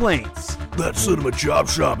 concerns, and complaints. That's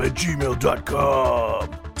cinemachopshop@gmail.com.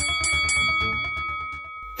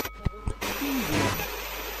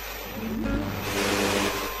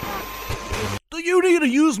 Do you need a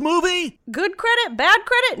used movie? good credit, bad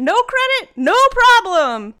credit, no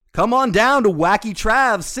problem. Come on down to Wacky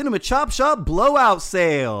Trav's Cinema Chop Shop Blowout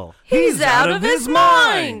Sale, He's out of his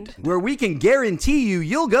mind. where we can guarantee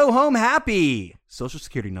you'll go home happy. Social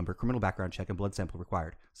security number, criminal background check, and blood sample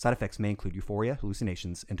required. Side effects may include euphoria,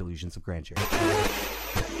 hallucinations, and delusions of grandeur.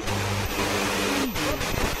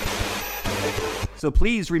 So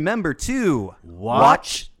please remember to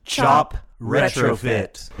watch, chop,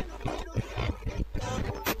 retrofit.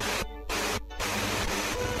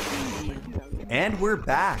 And we're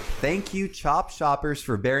back. Thank you, Chop Shoppers,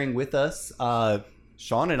 for bearing with us.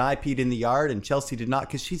 Sean and I peed in the yard, and Chelsea did not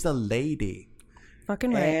because she's a lady.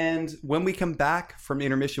 Fucking right. And when we come back from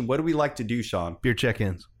intermission, what do we like to do, Sean? Beer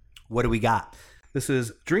check-ins. What do we got? This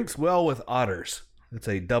is Drinks Well with Otters. It's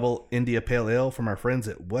a double India Pale Ale from our friends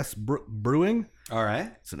at Westbrook Brewing. All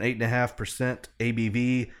right. It's an 8.5%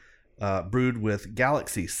 ABV, brewed with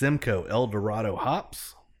Galaxy, Simcoe, El Dorado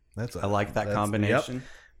hops. I like that combination. Yep,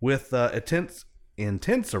 with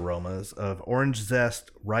intense aromas of orange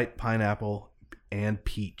zest, ripe pineapple, and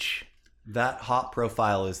peach. That hop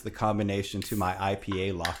profile is the combination to my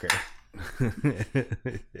IPA locker.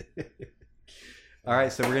 All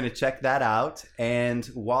right, so we're going to check that out. And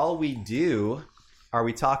while we do, are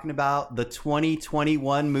we talking about the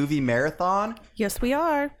 2021 movie marathon? Yes, we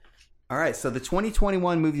are. All right, so the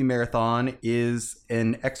 2021 movie marathon is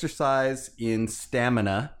an exercise in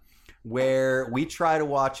stamina where we try to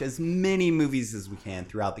watch as many movies as we can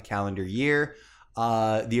throughout the calendar year.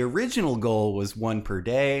 The original goal was one per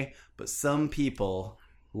day, but some people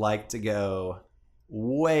like to go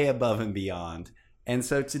way above and beyond. And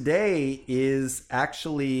so today is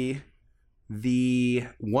actually the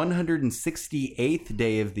 168th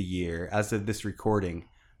day of the year as of this recording.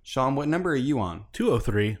 Sean, what number are you on?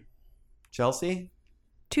 203. Chelsea?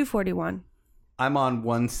 241. I'm on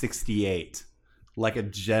 168. Like a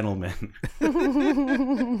gentleman.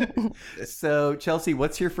 So, Chelsea,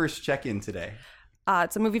 what's your first check-in today?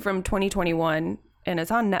 It's a movie from 2021, and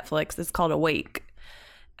it's on Netflix. It's called Awake,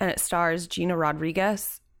 and it stars Gina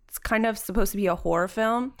Rodriguez. It's kind of supposed to be a horror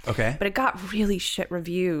film. Okay. But it got really shit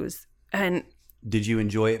reviews. And did you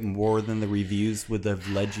enjoy it more than the reviews would have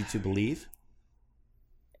led you to believe?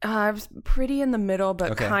 I was pretty in the middle,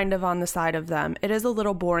 but Okay. kind of on the side of them. It is a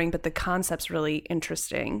little boring, but the concept's really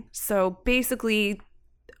interesting. So basically,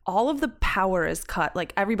 all of the power is cut.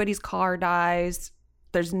 Like, everybody's car dies.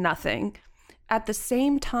 There's nothing. At the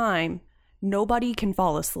same time, nobody can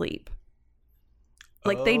fall asleep.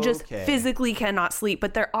 Like, they just Okay. physically cannot sleep.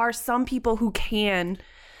 But there are some people who can.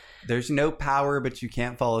 There's no power, but you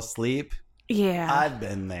can't fall asleep. Yeah. I've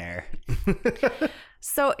been there.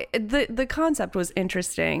 So the concept was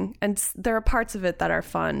interesting, and there are parts of it that are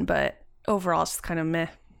fun, but overall it's just kind of meh.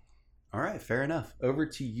 All right, fair enough. Over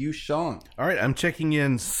to you, Sean. All right, I'm checking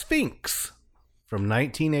in Sphinx from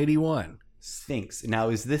 1981. Sphinx. Now,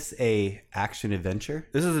 is this a action adventure?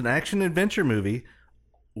 This is an action-adventure movie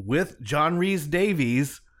with John Rhys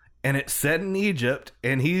Davies, and it's set in Egypt,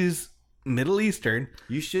 and he's Middle Eastern.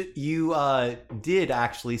 You did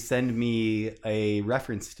actually send me a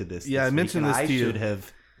reference to this. Yeah, this I mentioned week, this and to you.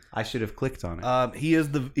 I should have clicked on it.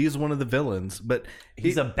 He's one of the villains, but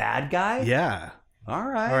He's a bad guy? yeah. All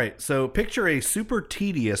right. All right, so picture a super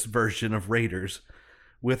tedious version of Raiders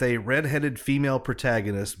with a redheaded female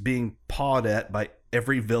protagonist being pawed at by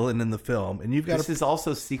every villain in the film, and you've got This is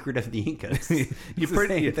also Secret of the Incas. you It's the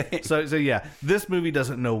pretty same thing. so yeah. This movie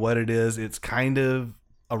doesn't know what it is. It's kind of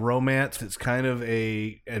a romance. It's kind of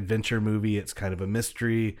a adventure movie. It's kind of a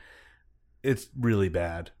mystery. It's really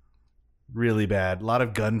bad, really bad. A lot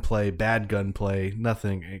of gunplay, bad gunplay.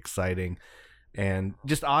 Nothing exciting, and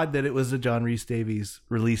just odd that it was a John Rhys Davies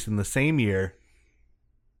released in the same year,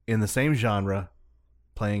 in the same genre,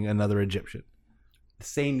 playing another Egyptian. The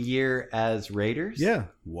same year as Raiders? Yeah.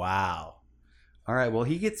 Wow. All right, well,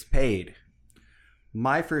 he gets paid.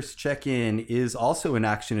 My first check-in is also an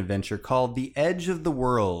action adventure called The Edge of the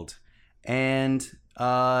World. And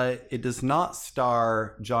it does not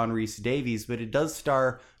star John Rhys Davies, but it does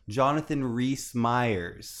star Jonathan Rhys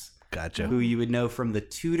Meyers, Gotcha. who you would know from The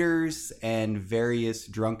Tudors and various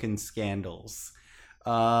drunken scandals.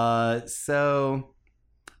 So,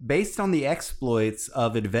 based on the exploits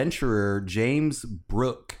of adventurer James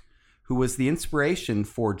Brooke, who was the inspiration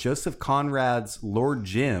for Joseph Conrad's Lord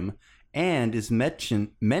Jim, and is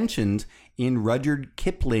mentioned in Rudyard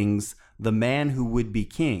Kipling's The Man Who Would Be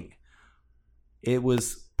King. It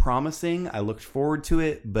was promising. I looked forward to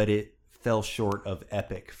it, but it fell short of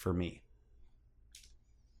epic for me.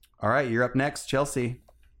 All right, you're up next, Chelsea.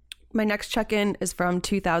 My next check-in is from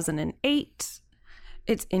 2008.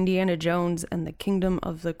 It's Indiana Jones and the Kingdom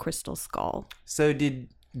of the Crystal Skull. So did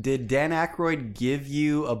Dan Aykroyd give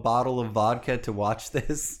you a bottle of vodka to watch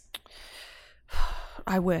this?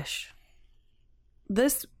 I wish.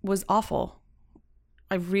 This was awful.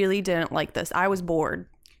 I really didn't like this. I was bored.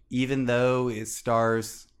 Even though it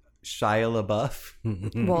stars Shia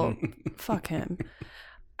LaBeouf? Well, fuck him.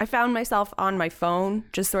 I found myself on my phone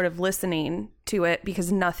just sort of listening to it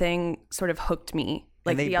because nothing sort of hooked me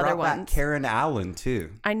like and they the other brought back ones. Karen Allen,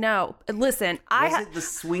 too. I know. Listen, Was it the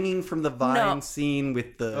swinging from the vine No. scene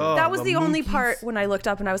with the... that was the the only monkeys? part when I looked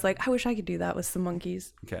up and I was like, I wish I could do that with some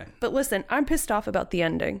monkeys. Okay. But listen, I'm pissed off about the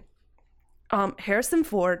ending. Harrison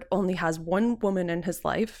Ford only has one woman in his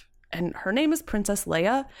life, and her name is Princess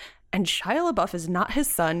Leia. And Shia LaBeouf is not his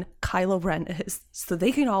son, Kylo Ren is. So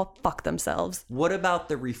they can all fuck themselves. What about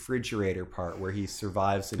the refrigerator part where he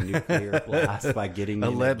survives a nuclear blast by getting A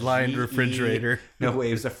in lead-lined GE refrigerator. No, wait,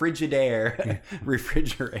 it was a Frigidaire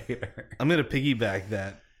refrigerator. I'm going to piggyback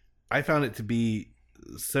that. I found it to be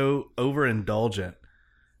so overindulgent.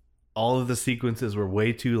 All of the sequences were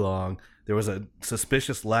way too long. There was a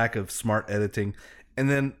suspicious lack of smart editing. And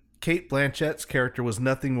then Kate Blanchett's character was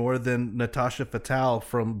nothing more than Natasha Fatale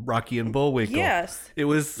from Rocky and Bullwinkle. Yes. It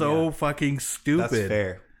was so fucking stupid. That's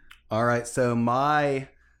fair. All right, so my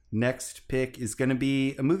next pick is going to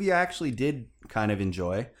be a movie I actually did kind of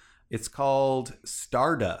enjoy. It's called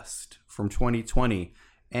Stardust from 2020,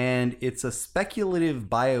 and it's a speculative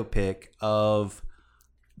biopic of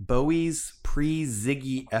Bowie's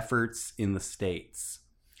pre-Ziggy efforts in the States.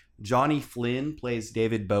 Johnny Flynn plays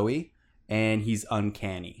David Bowie, and he's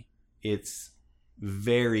uncanny. It's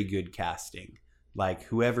very good casting. Like,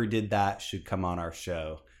 whoever did that should come on our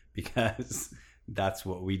show, because that's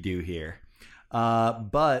what we do here.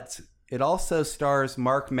 But it also stars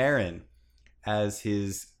Mark Maron as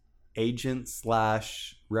his agent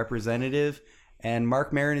 / representative, and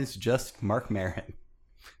Mark Maron is just Mark Maron.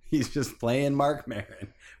 He's just playing Mark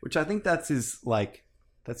Maron, which I think that's his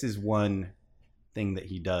one thing that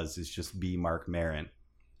he does, is just be Mark Maron.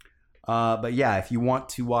 But yeah, if you want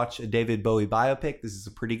to watch a David Bowie biopic, this is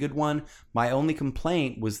a pretty good one. My only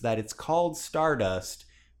complaint was that it's called Stardust,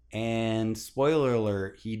 and spoiler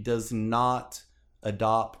alert, he does not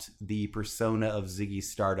adopt the persona of Ziggy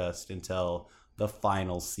Stardust until the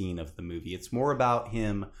final scene of the movie. It's more about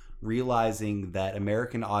him realizing that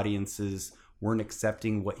American audiences weren't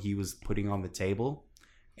accepting what he was putting on the table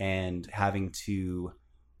and having to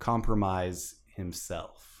compromise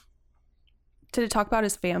himself. Did it talk about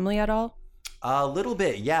his family at all? A little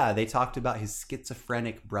bit, yeah. They talked about his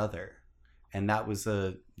schizophrenic brother, and that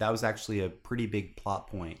was actually a pretty big plot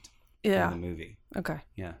point in the movie. Okay.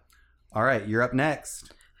 Yeah. All right, you're up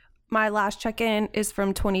next. My last check-in is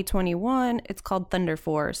from 2021. It's called Thunder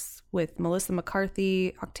Force with Melissa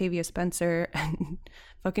McCarthy, Octavia Spencer, and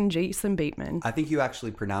fucking Jason Bateman. I think you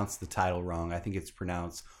actually pronounced the title wrong. I think it's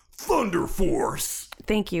pronounced Thunder Force.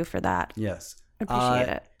 Thank you for that. Yes. I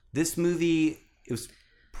appreciate it. This movie, it was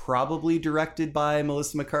probably directed by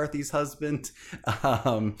Melissa McCarthy's husband.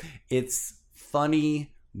 It's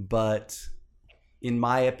funny, but in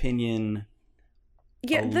my opinion,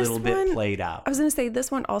 a little bit played out. I was going to say,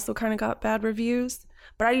 this one also kind of got bad reviews,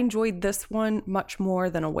 but I enjoyed this one much more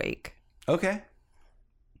than Awake. Okay.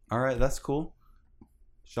 All right, that's cool.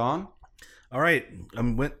 Sean? All right, I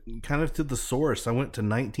went kind of to the source. I went to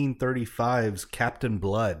 1935's Captain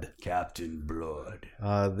Blood. Captain Blood.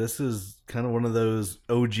 This is kind of one of those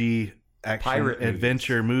OG action Pirate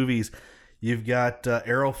adventure movies. You've got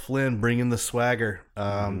Errol Flynn bringing the swagger.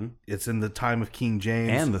 It's in the time of King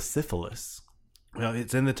James. And the syphilis. Well,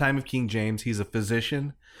 it's in the time of King James. He's a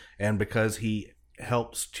physician, and because he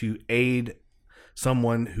helps to aid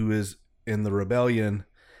someone who is in the rebellion,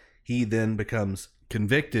 he then becomes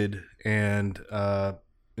convicted, and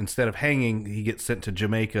instead of hanging, he gets sent to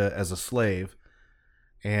Jamaica as a slave,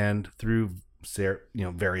 and through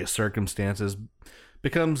various circumstances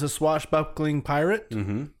becomes a swashbuckling pirate,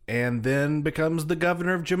 and then becomes the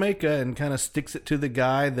governor of Jamaica, and kind of sticks it to the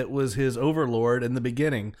guy that was his overlord in the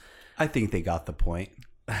beginning. I think they got the point.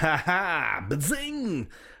 Ha ha! Bazing!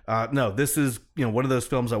 No, this is one of those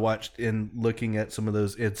films I watched in looking at some of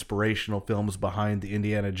those inspirational films behind the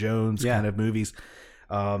Indiana Jones kind of movies.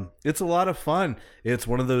 It's a lot of fun. It's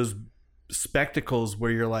one of those spectacles where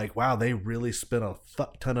you're like, wow, they really spent a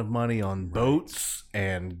ton of money on boats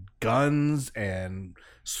and guns and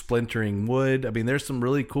splintering wood. I mean, there's some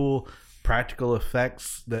really cool practical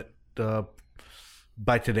effects that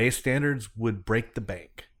by today's standards would break the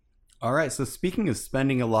bank. All right, so speaking of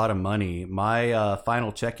spending a lot of money, my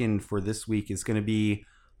final check-in for this week is going to be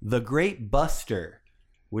The Great Buster,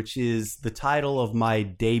 which is the title of my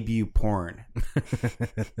debut porn.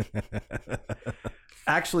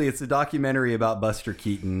 Actually, it's a documentary about Buster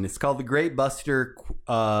Keaton. It's called The Great Buster,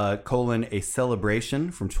 A Celebration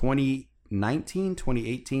from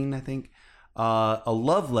 2018, I think. A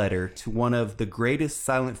love letter to one of the greatest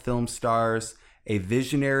silent film stars, a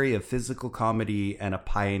visionary of physical comedy, and a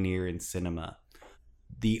pioneer in cinema.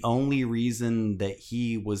 The only reason that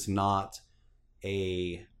he was not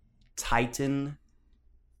a titan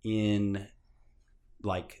in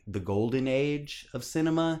like the golden age of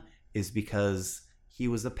cinema is because he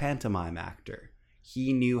was a pantomime actor.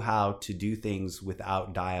 He knew how to do things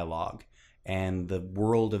without dialogue, and the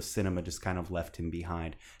world of cinema just kind of left him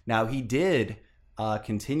behind. Now, he did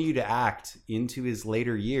continue to act into his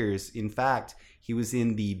later years. In fact, he was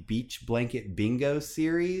in the Beach Blanket Bingo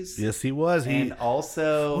series. Yes, he was. And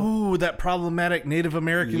also... Ooh, that problematic Native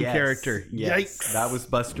American character. Yes, Yikes. that was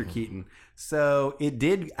Buster Keaton. So it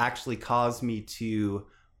did actually cause me to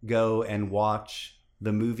go and watch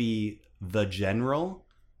the movie The General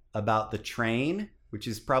about the train, which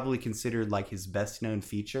is probably considered like his best known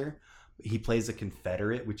feature. He plays a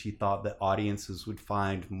Confederate, which he thought that audiences would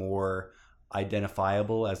find more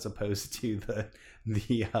identifiable as opposed to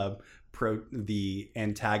the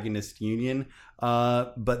antagonist Union.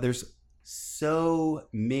 But there's so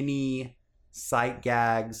many sight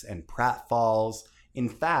gags and pratfalls. In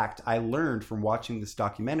fact, I learned from watching this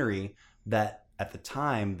documentary that at the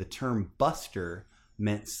time, the term buster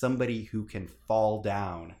meant somebody who can fall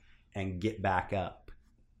down and get back up.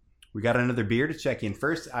 We got another beer to check in.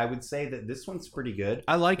 First, I would say that this one's pretty good.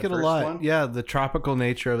 I like The it a first lot. one. Yeah, the tropical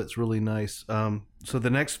nature of it's really nice. So the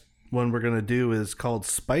next one we're going to do is called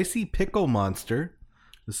Spicy Pickle Monster.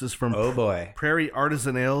 This is from Oh boy. Prairie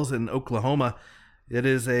Artisan Ales in Oklahoma. It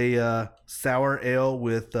is a sour ale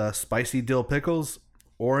with spicy dill pickles,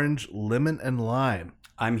 orange, lemon, and lime.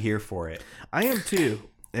 I'm here for it. I am too.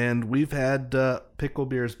 And we've had pickle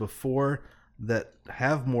beers before that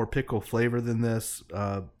have more pickle flavor than this,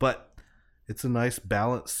 but it's a nice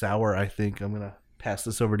balanced sour, I think. I'm going to pass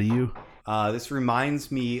this over to you. This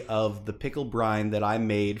reminds me of the pickle brine that I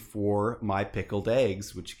made for my pickled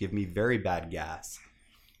eggs, which give me very bad gas.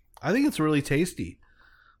 I think it's really tasty.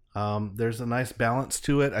 There's a nice balance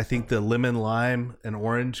to it. I think the lemon, lime, and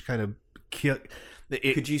orange kind of kick.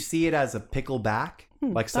 Could you see it as a pickleback?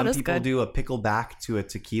 Like some is people good. do a pickleback to a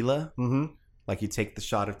tequila. Mm-hmm. Like you take the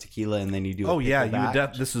shot of tequila and then you do a Oh yeah, pickleback. you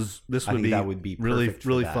would. This I would think that would be really perfect for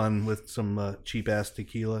really that. fun with some cheap ass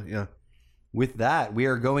tequila. Yeah. With that, we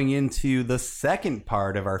are going into the second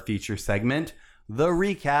part of our feature segment, The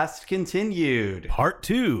Recast Continued, Part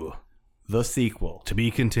 2, the sequel. to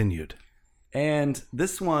be continued. And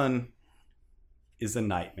this one is a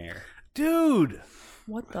nightmare. Dude,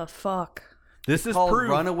 What the fuck? this is Called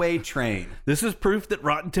proof. Runaway Train. This is proof that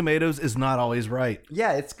Rotten Tomatoes is not always right.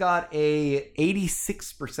 Yeah, it's got a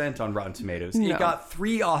 86% on Rotten Tomatoes. No. It got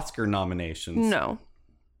 3 Oscar nominations. No.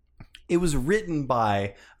 It was written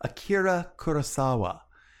by Akira Kurosawa,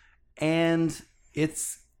 and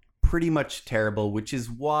it's pretty much terrible, which is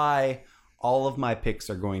why all of my picks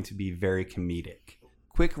are going to be very comedic.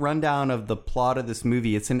 Quick rundown of the plot of this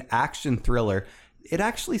movie. It's an action thriller. It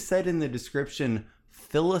actually said in the description,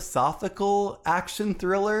 philosophical action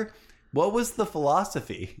thriller. What was the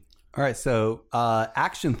philosophy? All right, so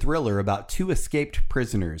action thriller about 2 escaped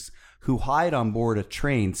prisoners who hide on board a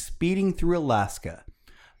train speeding through Alaska.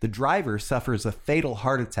 The driver suffers a fatal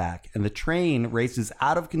heart attack, and the train races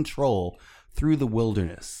out of control through the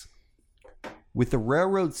wilderness. With the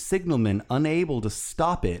railroad signalman unable to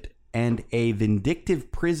stop it, and a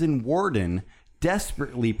vindictive prison warden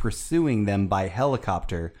desperately pursuing them by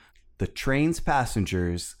helicopter, the train's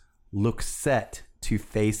passengers look set to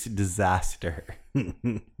face disaster.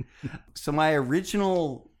 So my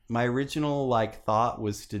original like thought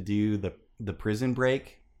was to do the Prison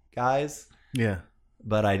Break guys, Yeah.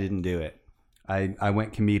 but I didn't do it. I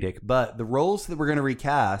went comedic. But the roles that we're going to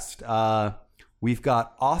recast, we've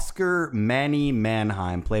got Oscar Manny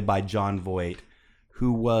Mannheim, played by John Voight,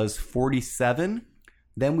 who was 47.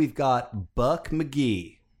 Then we've got Buck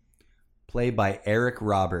McGee, played by Eric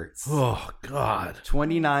Roberts, Oh God.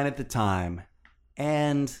 29 at the time.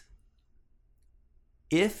 And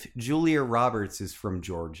if Julia Roberts is from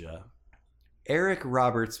Georgia, Eric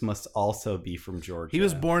Roberts must also be from Georgia. He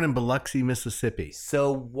was born in Biloxi, Mississippi.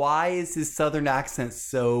 So why is his southern accent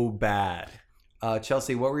so bad?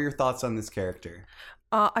 Chelsea, what were your thoughts on this character?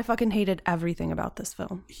 I fucking hated everything about this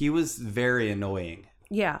film. He was very annoying.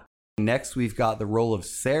 Yeah. Next, we've got the role of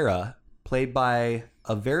Sarah, played by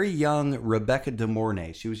a very young Rebecca De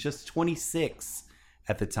Mornay. She was just 26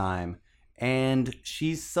 at the time. And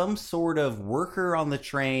she's some sort of worker on the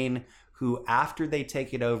train who, after they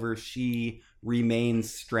take it over, she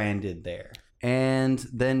remains stranded there. And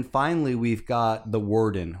then finally, we've got the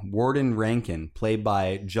warden, Warden Rankin, played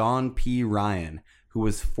by John P. Ryan, who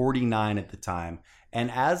was 49 at the time. And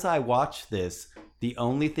as I watched this, the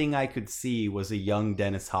only thing I could see was a young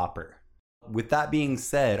Dennis Hopper. With that being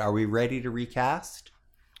said, are we ready to recast?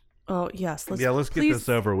 Oh, yes. Let's get this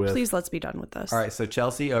over with. Please, let's be done with this. All right, so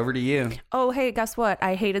Chelsea, over to you. Oh, hey, guess what?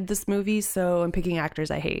 I hated this movie, so I'm picking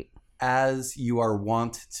actors I hate. As you are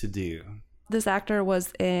wont to do. This actor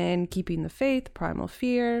was in Keeping the Faith, Primal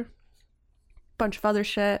Fear, bunch of other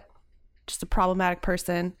shit. Just a problematic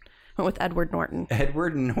person. Went with Edward Norton.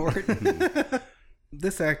 Edward Norton.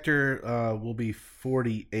 This actor will be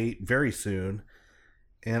 48 very soon,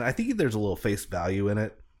 and I think there's a little face value in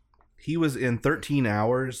it. He was in 13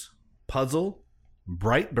 Hours, Puzzle,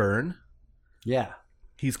 Brightburn. Yeah.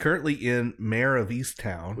 He's currently in Mayor of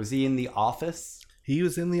Easttown. Was he in The Office? He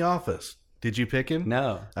was in The Office. Did you pick him?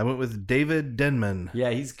 No. I went with David Denman. Yeah,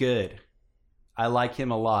 he's good. I like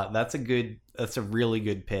him a lot. That's a really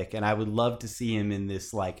good pick, and I would love to see him in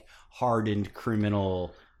this like hardened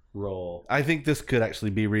criminal role. I think this could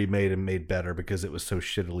actually be remade and made better because it was so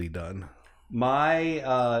shittily done. My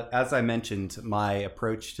as I mentioned, my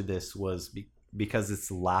approach to this was because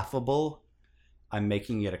it's laughable, I'm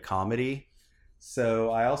making it a comedy. So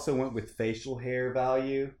I also went with facial hair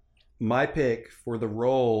value. My pick for the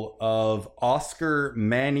role of Oscar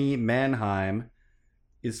Manny Mannheim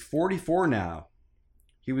is 44 now.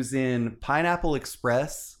 He was in Pineapple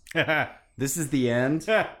Express. This Is the End.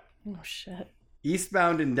 Oh, shit.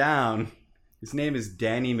 Eastbound and Down. His name is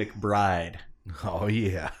Danny McBride. Oh,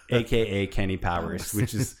 yeah. A.K.A. Kenny Powers,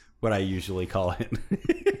 which is what I usually call him.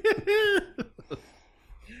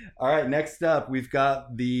 All right, next up, we've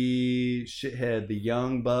got the shithead, the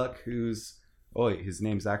young buck who's... Oh, wait, his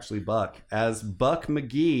name's actually Buck. As Buck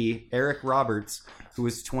McGee, Eric Roberts, who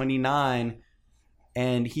is 29,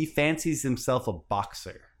 and he fancies himself a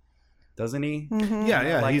boxer. Doesn't he? Mm-hmm.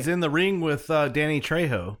 Yeah. Like He's in the ring with Danny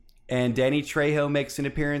Trejo. And Danny Trejo makes an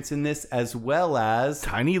appearance in this, as well as...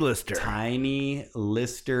 Tiny Lister. Tiny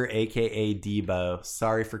Lister, a.k.a. Debo.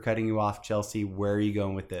 Sorry for cutting you off, Chelsea. Where are you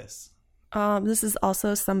going with this? This is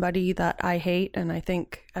also somebody that I hate, and I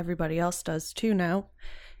think everybody else does too now.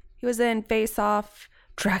 He was in Face Off,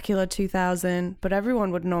 Dracula 2000, but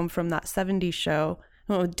everyone would know him from that 70s show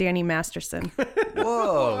with Danny Masterson.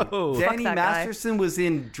 Whoa. Danny that guy. Masterson was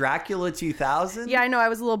in Dracula 2000? Yeah, I know. I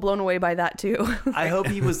was a little blown away by that too. I hope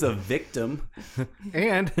he was a victim.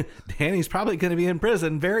 And Danny's probably going to be in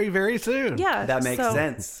prison very, very soon. Yeah. That makes so-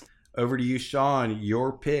 sense. Over to you, Sean.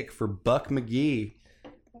 Your pick for Buck McGee.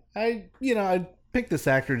 I picked this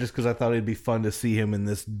actor just because I thought it'd be fun to see him in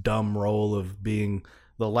this dumb role of being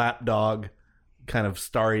the lapdog, kind of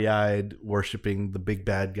starry-eyed, worshiping the big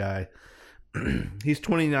bad guy. He's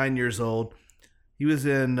 29 years old. He was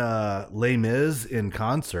in Les Mis in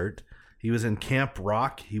concert. He was in Camp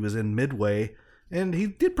Rock. He was in Midway. And he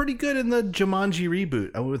did pretty good in the Jumanji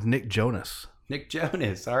reboot. I went with Nick Jonas. Nick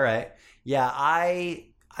Jonas. All right. Yeah, I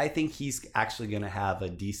think he's actually going to have a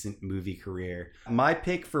decent movie career. My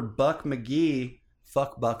pick for Buck McGee,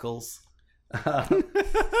 fuck Buckles.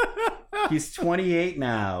 He's 28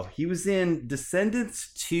 now. He was in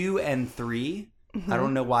Descendants 2 and 3. I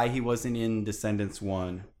don't know why he wasn't in Descendants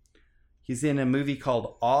 1. He's in a movie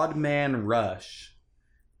called Odd Man Rush.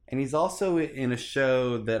 And he's also in a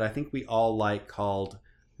show that I think we all like called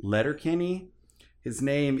Letterkenny. His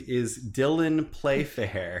name is Dylan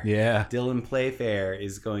Playfair. Yeah. Dylan Playfair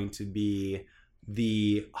is going to be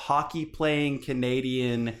the hockey-playing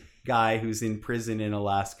Canadian guy who's in prison in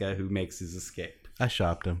Alaska who makes his escape. I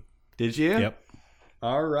shopped him. Did you? Yep.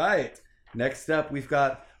 All right. Next up, we've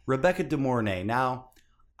got Rebecca De Mornay. Now,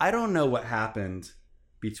 I don't know what happened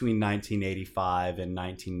between 1985 and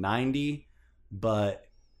 1990, but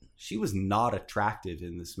she was not attractive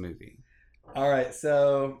in this movie. All right,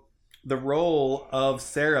 so the role of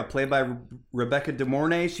Sarah, played by Rebecca De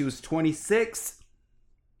Mornay, she was 26.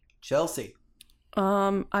 Chelsea.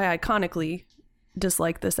 I iconically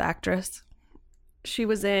dislike this actress. She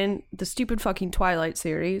was in the stupid fucking Twilight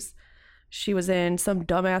series. She was in some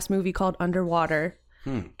dumbass movie called Underwater.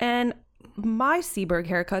 And my Seberg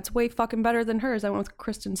haircut's way fucking better than hers. I went with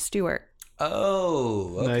Kristen Stewart.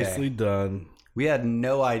 Oh, okay. Nicely done. We had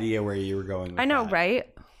no idea where you were going with I know, that. right?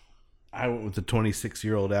 I went with the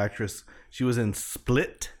 26-year-old actress. She was in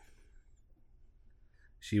Split.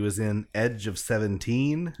 She was in Edge of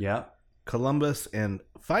 17, Yep. Columbus, and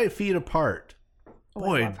 5 Feet Apart. Oh,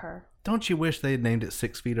 Boy, I love her. don't you wish they had named it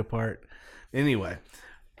 6 Feet Apart? Anyway,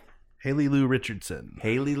 Haley Lou Richardson.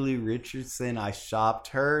 Haley Lou Richardson, I shopped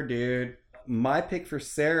her, dude. My pick for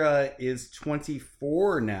Sarah is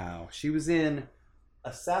 24 now. She was in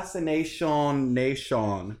Assassination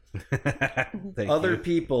Nation, Thank Other you.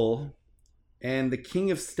 People, and The King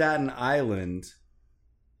of Staten Island.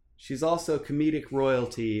 She's also comedic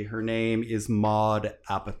royalty. Her name is Maude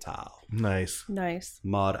Apatow. Nice. Nice.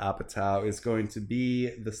 Maude Apatow is going to be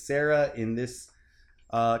the Sarah in this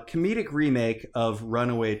comedic remake of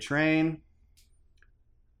Runaway Train.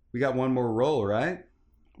 We got one more role, right?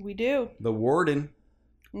 We do. The Warden.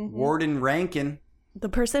 Mhm. Warden Rankin. The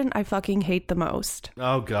person I fucking hate the most.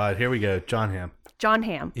 Oh, God. Here we go. John Hamm. John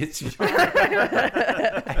Hamm. It's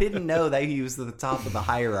I didn't know that he was at the top of the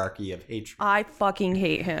hierarchy of hatred. I fucking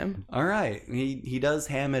hate him. All right. He does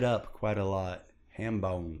ham it up quite a lot. Ham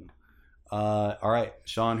bone. All right.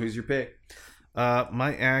 Sean, who's your pick?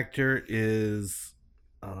 My actor is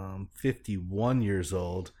 51 years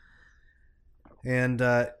old.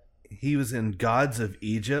 And he was in Gods of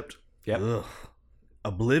Egypt. Yep. Ugh.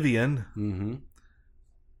 Oblivion. Mm-hmm.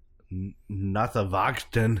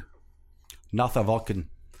 Nathavachten, Nathavalken.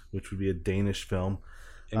 which would be a Danish film.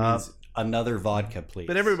 It means another vodka, please.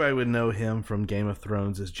 But everybody would know him from Game of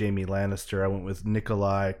Thrones as Jaime Lannister. I went with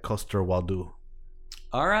Nikolai Coster-Waldau.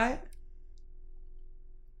 All right.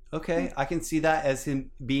 Okay, I can see that as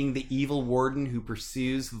him being the evil warden who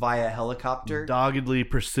pursues via helicopter. Doggedly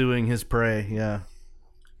pursuing his prey, yeah.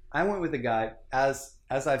 I went with a guy, as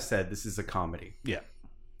I've said, this is a comedy. Yeah.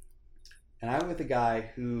 And I went with a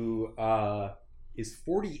guy who is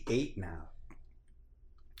 48 now.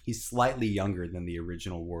 He's slightly younger than the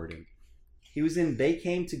original warden. He was in They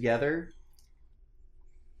Came Together.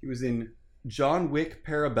 He was in John Wick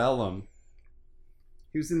Parabellum.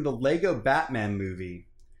 He was in the Lego Batman movie.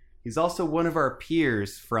 He's also one of our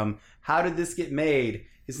peers from How Did This Get Made?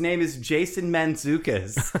 His name is Jason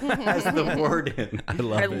Mantzoukas as the warden.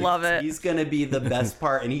 I love it. He's going to be the best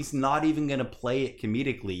part, and he's not even going to play it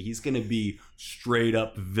comedically. He's going to be straight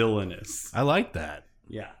up villainous. I like that.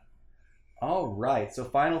 Yeah. All right. So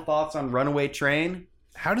final thoughts on Runaway Train?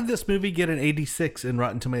 How did this movie get an 86 in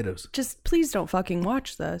Rotten Tomatoes? Just please don't fucking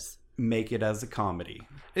watch this. Make it as a comedy.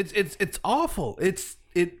 It's awful. It's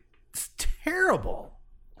terrible.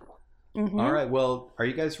 Mm-hmm. All right. Well, are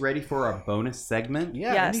you guys ready for our bonus segment?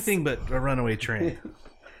 Yeah, Yes. anything but a Runaway Train.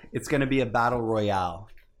 It's going to be a battle royale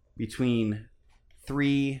between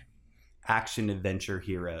 3 action adventure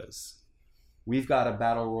heroes. We've got a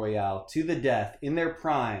battle royale to the death in their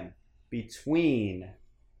prime between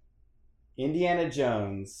Indiana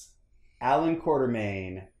Jones, Alan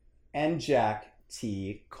Quatermain, and Jack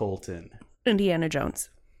T. Colton. Indiana Jones.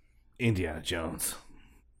 Indiana Jones.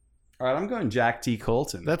 All right, I'm going Jack T.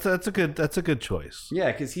 Colton. That's a good choice.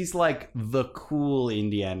 Yeah, because he's like the cool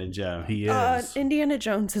Indiana Jones. He is. Indiana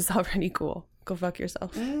Jones is already cool. Go fuck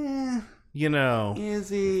yourself. You know, Is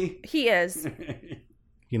he? He is.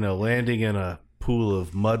 landing in a pool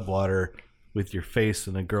of mud water with your face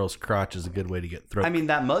in a girl's crotch is a good way to get throat. I mean,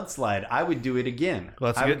 that mudslide, I would do it again.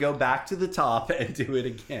 Well, that's I would good. go back to the top and do it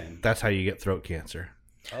again. That's how you get throat cancer.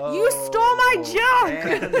 You stole my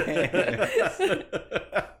joke. Man.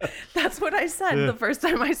 That's what I said the first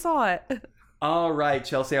time I saw it. All right,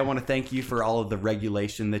 Chelsea, I want to thank you for all of the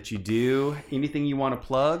regulation that you do. Anything you want to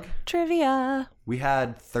plug? Trivia. We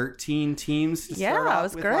had 13 teams to Yeah, start that out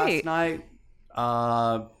was with great. last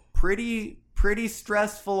night. Pretty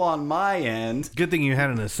stressful on my end. Good thing you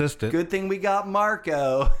had an assistant. Good thing we got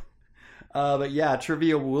Marco. But yeah,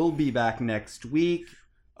 trivia will be back next week.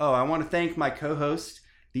 Oh, I want to thank my co-host,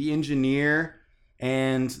 the engineer,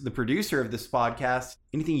 and the producer of this podcast.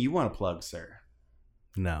 Anything you want to plug, sir?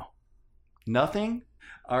 No. Nothing?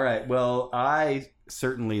 All right. Well, I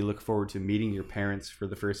certainly look forward to meeting your parents for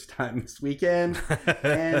the first time this weekend.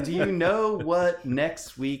 And do you know what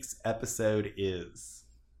next week's episode is?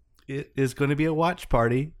 It is going to be a watch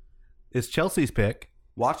party. It's Chelsea's pick.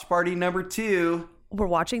 Watch party number 2. We're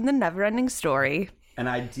watching The Neverending Story. And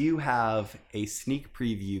I do have a sneak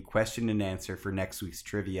preview question and answer for next week's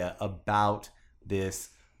trivia about this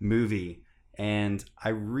movie. And I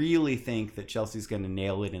really think that Chelsea's going to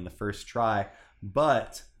nail it in the first try.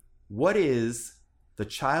 But what is the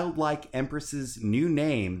childlike empress's new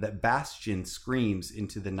name that Bastian screams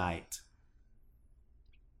into the night?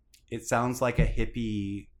 It sounds like a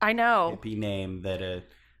hippie I know. name that a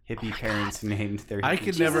hippie parents named their I hippie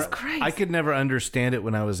could child. never Christ. I could never understand it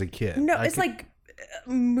when I was a kid. No, I it's could- like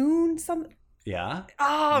Moon something. Yeah?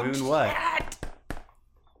 Oh, Moon what?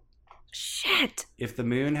 Shit. If the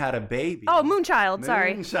moon had a baby. Oh, Moonchild.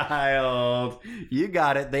 Sorry. Moonchild. You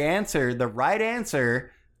got it. The right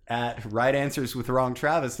answer at Right Answers with Wrong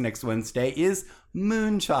Travis next Wednesday is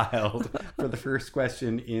Moonchild for the first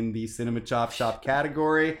question in the Cinema Chop Shop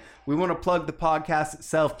category. We want to plug the podcast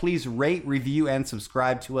itself. Please rate, review, and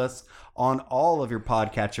subscribe to us on all of your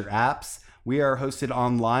podcatcher apps. We are hosted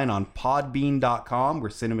online on podbean.com. We're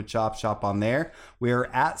Cinema Chop Shop on there. We are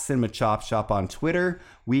at Cinema Chop Shop on Twitter.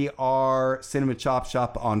 We are Cinema Chop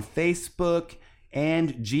Shop on Facebook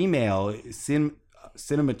and Gmail,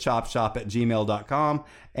 cinemachopshop@gmail.com.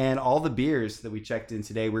 And all the beers that we checked in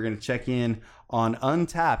today, we're going to check in on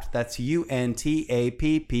Untapped. That's UNTAPPD.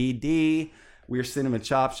 We're Cinema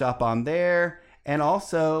Chop Shop on there. And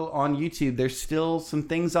also on YouTube, there's still some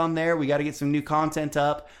things on there. We got to get some new content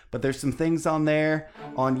up, but there's some things on there.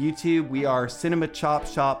 On YouTube, we are Cinema Chop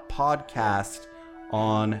Shop Podcast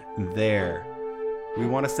on there. We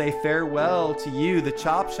want to say farewell to you, the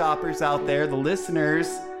Chop Shoppers out there, the listeners.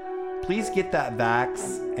 Please get that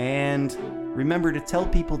vax and remember to tell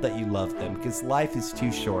people that you love them because life is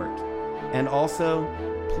too short. And also,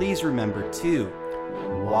 please remember to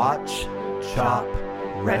watch, chop,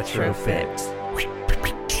 retrofit.